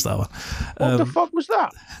waiting to use that one. What the fuck was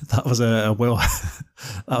that? That was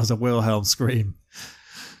a Wilhelm scream.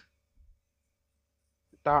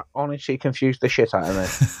 That honestly confused the shit out of me.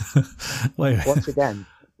 Wait. Once again,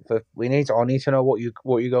 I need to know what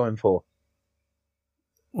you're going for.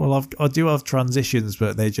 Well, I do have transitions,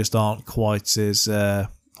 but they just aren't quite as. I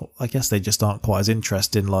guess they just aren't quite as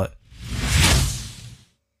interesting. Like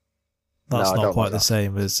that's not quite the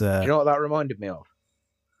same as. Do you know what that reminded me of?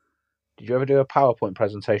 Did you ever do a PowerPoint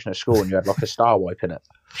presentation at school and you had like a star wipe in it?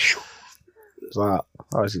 That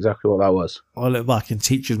was exactly what that was. I look back and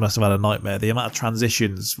teachers must have had a nightmare. The amount of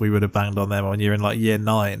transitions we would have banged on them when you're in like year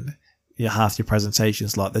 9. Half your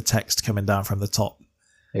presentations like the text coming down from the top.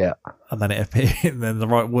 Yeah. And then it appeared, and then the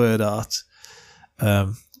right word art.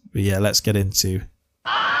 But yeah, let's get into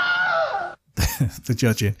the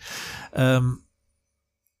judging.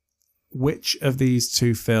 Which of these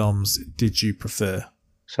two films did you prefer?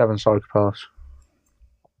 7 Psychopaths.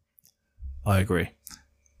 I agree.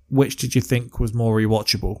 Which did you think was more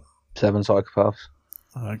rewatchable? 7 Psychopaths.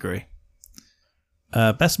 I agree.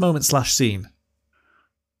 Best moment / scene?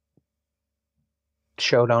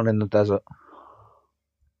 Showdown in the desert.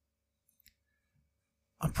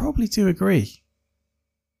 I probably do agree.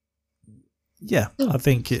 Yeah, I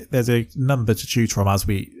think there's a number to choose from as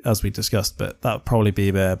we discussed, but that would probably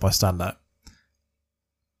be my standout.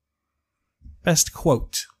 Best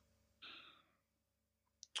quote?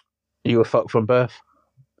 You were fucked from birth.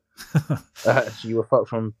 You were fucked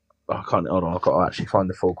from... Oh, I can't... Hold on, I've got to actually find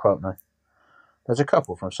the full quote now. There's a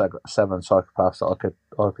couple from 7 Psychopaths that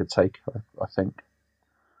I could take, I think.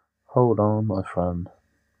 Hold on, my friend.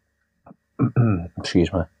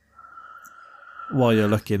 Excuse me. While you're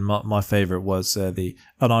looking, my favourite was the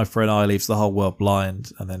an eye for an eye leaves the whole world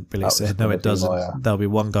blind, and then Billy said, "No, it doesn't. There'll be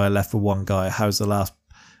one guy left for one guy. How's the last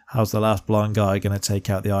blind guy going to take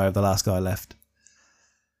out the eye of the last guy left?"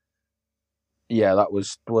 Yeah, that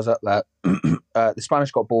was that there. The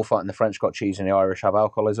Spanish got bullfighting, the French got cheese, and the Irish have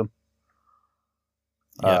alcoholism.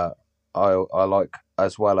 Yeah. I like,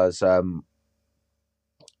 as well as hold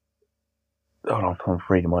on, I'm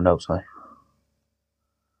reading my notes now.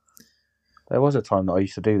 There was a time that I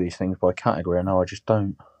used to do these things by category, and now I just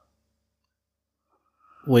don't.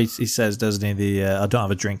 Well, he says, doesn't he, I don't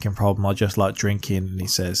have a drinking problem, I just like drinking, and he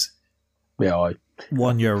says, yeah,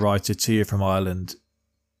 1, you're a writer, 2, you're from Ireland,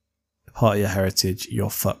 part of your heritage, you're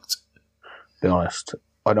fucked. Be honest,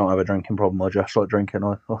 I don't have a drinking problem, I just like drinking.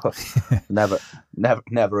 Never,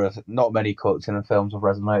 not many quotes in the films have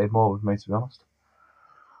resonated more with me, to be honest.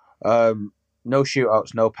 No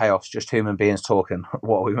shootouts, no payoffs, just human beings talking.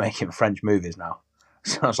 What are we making French movies now?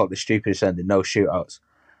 Sounds like the stupidest ending. No shootouts.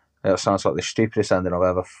 That sounds like the stupidest ending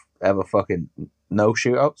I've ever fucking... No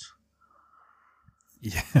shootouts?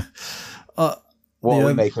 Yeah. What are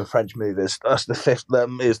we making French movies? That's the fifth. That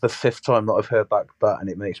is the fifth time that I've heard that, and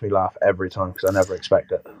it makes me laugh every time because I never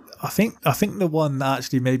expect it. I think the one that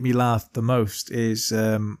actually made me laugh the most is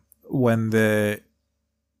when the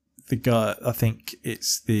guy, I think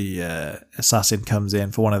it's the assassin, comes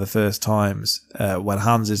in for one of the first times when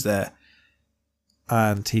Hans is there,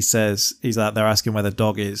 and he says, he's out there asking where the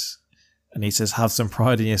dog is, and he says, have some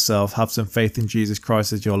pride in yourself, have some faith in Jesus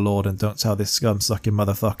Christ as your Lord, and don't tell this scum-sucking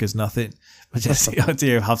motherfuckers nothing. But just the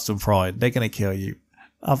idea of have some pride, they're going to kill you.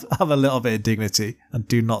 Have a little bit of dignity and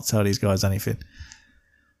do not tell these guys anything.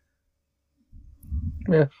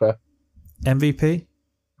 Yeah, fair. MVP?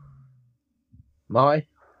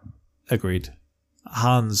 Agreed.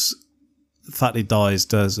 Hans, the fact he dies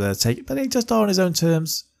does take it, but he does die on his own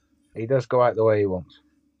terms. He does go out the way he wants.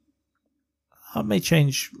 I may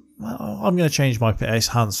change. I'm going to change my pick. It's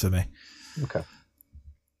Hans for me. Okay.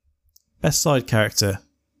 Best side character?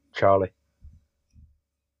 Charlie.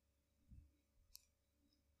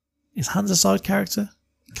 Is Hans a side character?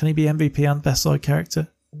 Can he be MVP and best side character?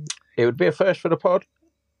 It would be a first for the pod.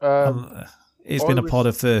 It's been a pod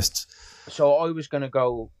of firsts. So I was going to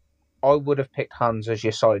go... I would have picked Hans as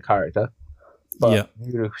your side character. But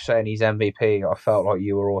you were saying he's MVP. I felt like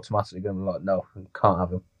you were automatically going to be like, no, you can't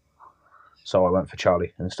have him. So I went for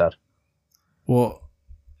Charlie instead. Well,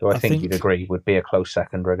 I think you'd agree would be a close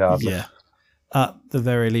second regardless. Yeah. At the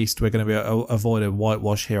very least, we're going to be avoiding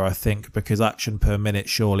whitewash here, I think, because action per minute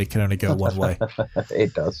surely can only go one way.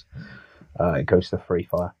 It does. It goes to Free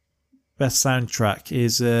Fire. Best soundtrack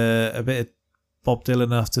is a bit of Bob Dylan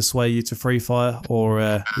enough to sway you to Free Fire,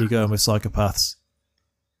 or you going with Psychopaths?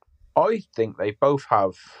 I think they both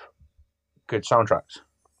have good soundtracks.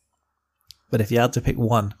 But if you had to pick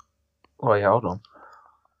one... Oh, yeah, hold on.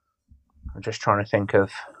 I'm just trying to think of...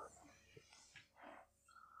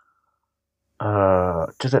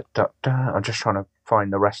 I'm just trying to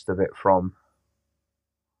find the rest of it from...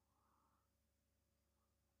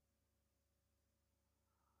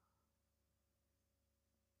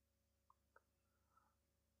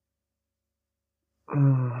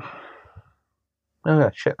 Oh,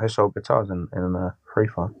 yeah, shit, they sold guitars in Free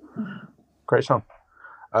Fire. Great song.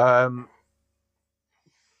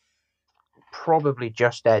 Probably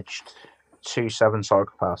just edged 2-7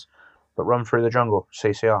 Psychopaths, but Run Through the Jungle,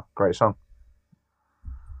 CCR, great song.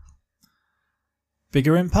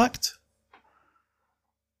 Bigger impact?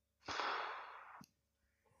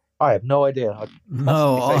 I have no idea. I'd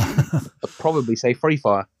probably say Free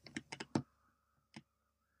Fire.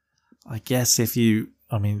 I guess we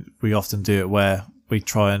often do it where we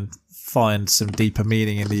try and find some deeper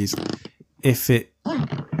meaning in these. If it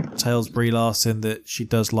tells Brie Larson that she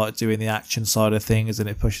does like doing the action side of things and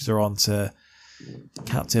it pushes her on to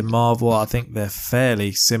Captain Marvel, I think they're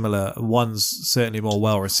fairly similar. One's certainly more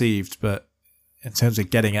well received, but in terms of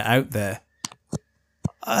getting it out there,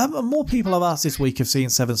 more people I've asked this week have seen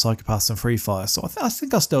 7 Psychopaths than Free Fire, so I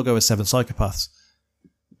think I'll still go with 7 Psychopaths.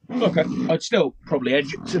 Okay, I'd still probably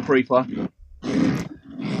edge it to Free Fire.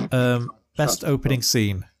 Best opening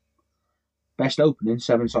scene. Best opening,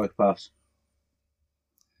 7 Psychopaths.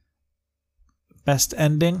 Best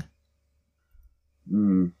ending?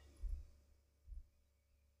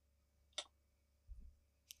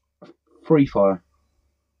 Free Fire.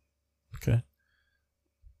 Okay.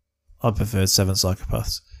 I preferred 7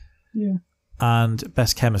 Psychopaths. Yeah. And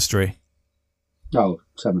best chemistry? Oh,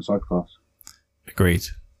 7 Psychopaths. Agreed.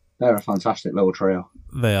 They're a fantastic little trio.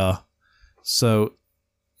 They are. So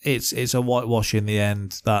it's a whitewash in the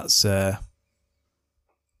end. That's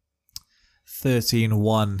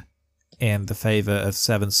 13-1 in the favour of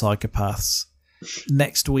 7 Psychopaths.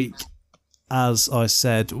 Next week, as I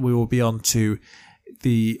said, we will be on to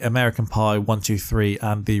the American Pie 1, 2, 3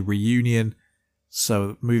 and the reunion.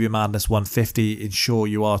 So Movie Madness 150, ensure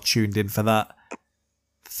you are tuned in for that.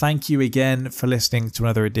 Thank you again for listening to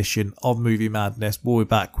another edition of Movie Madness. We'll be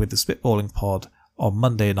back with the Spitballing Pod on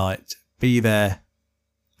Monday night. Be there.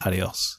 Adios.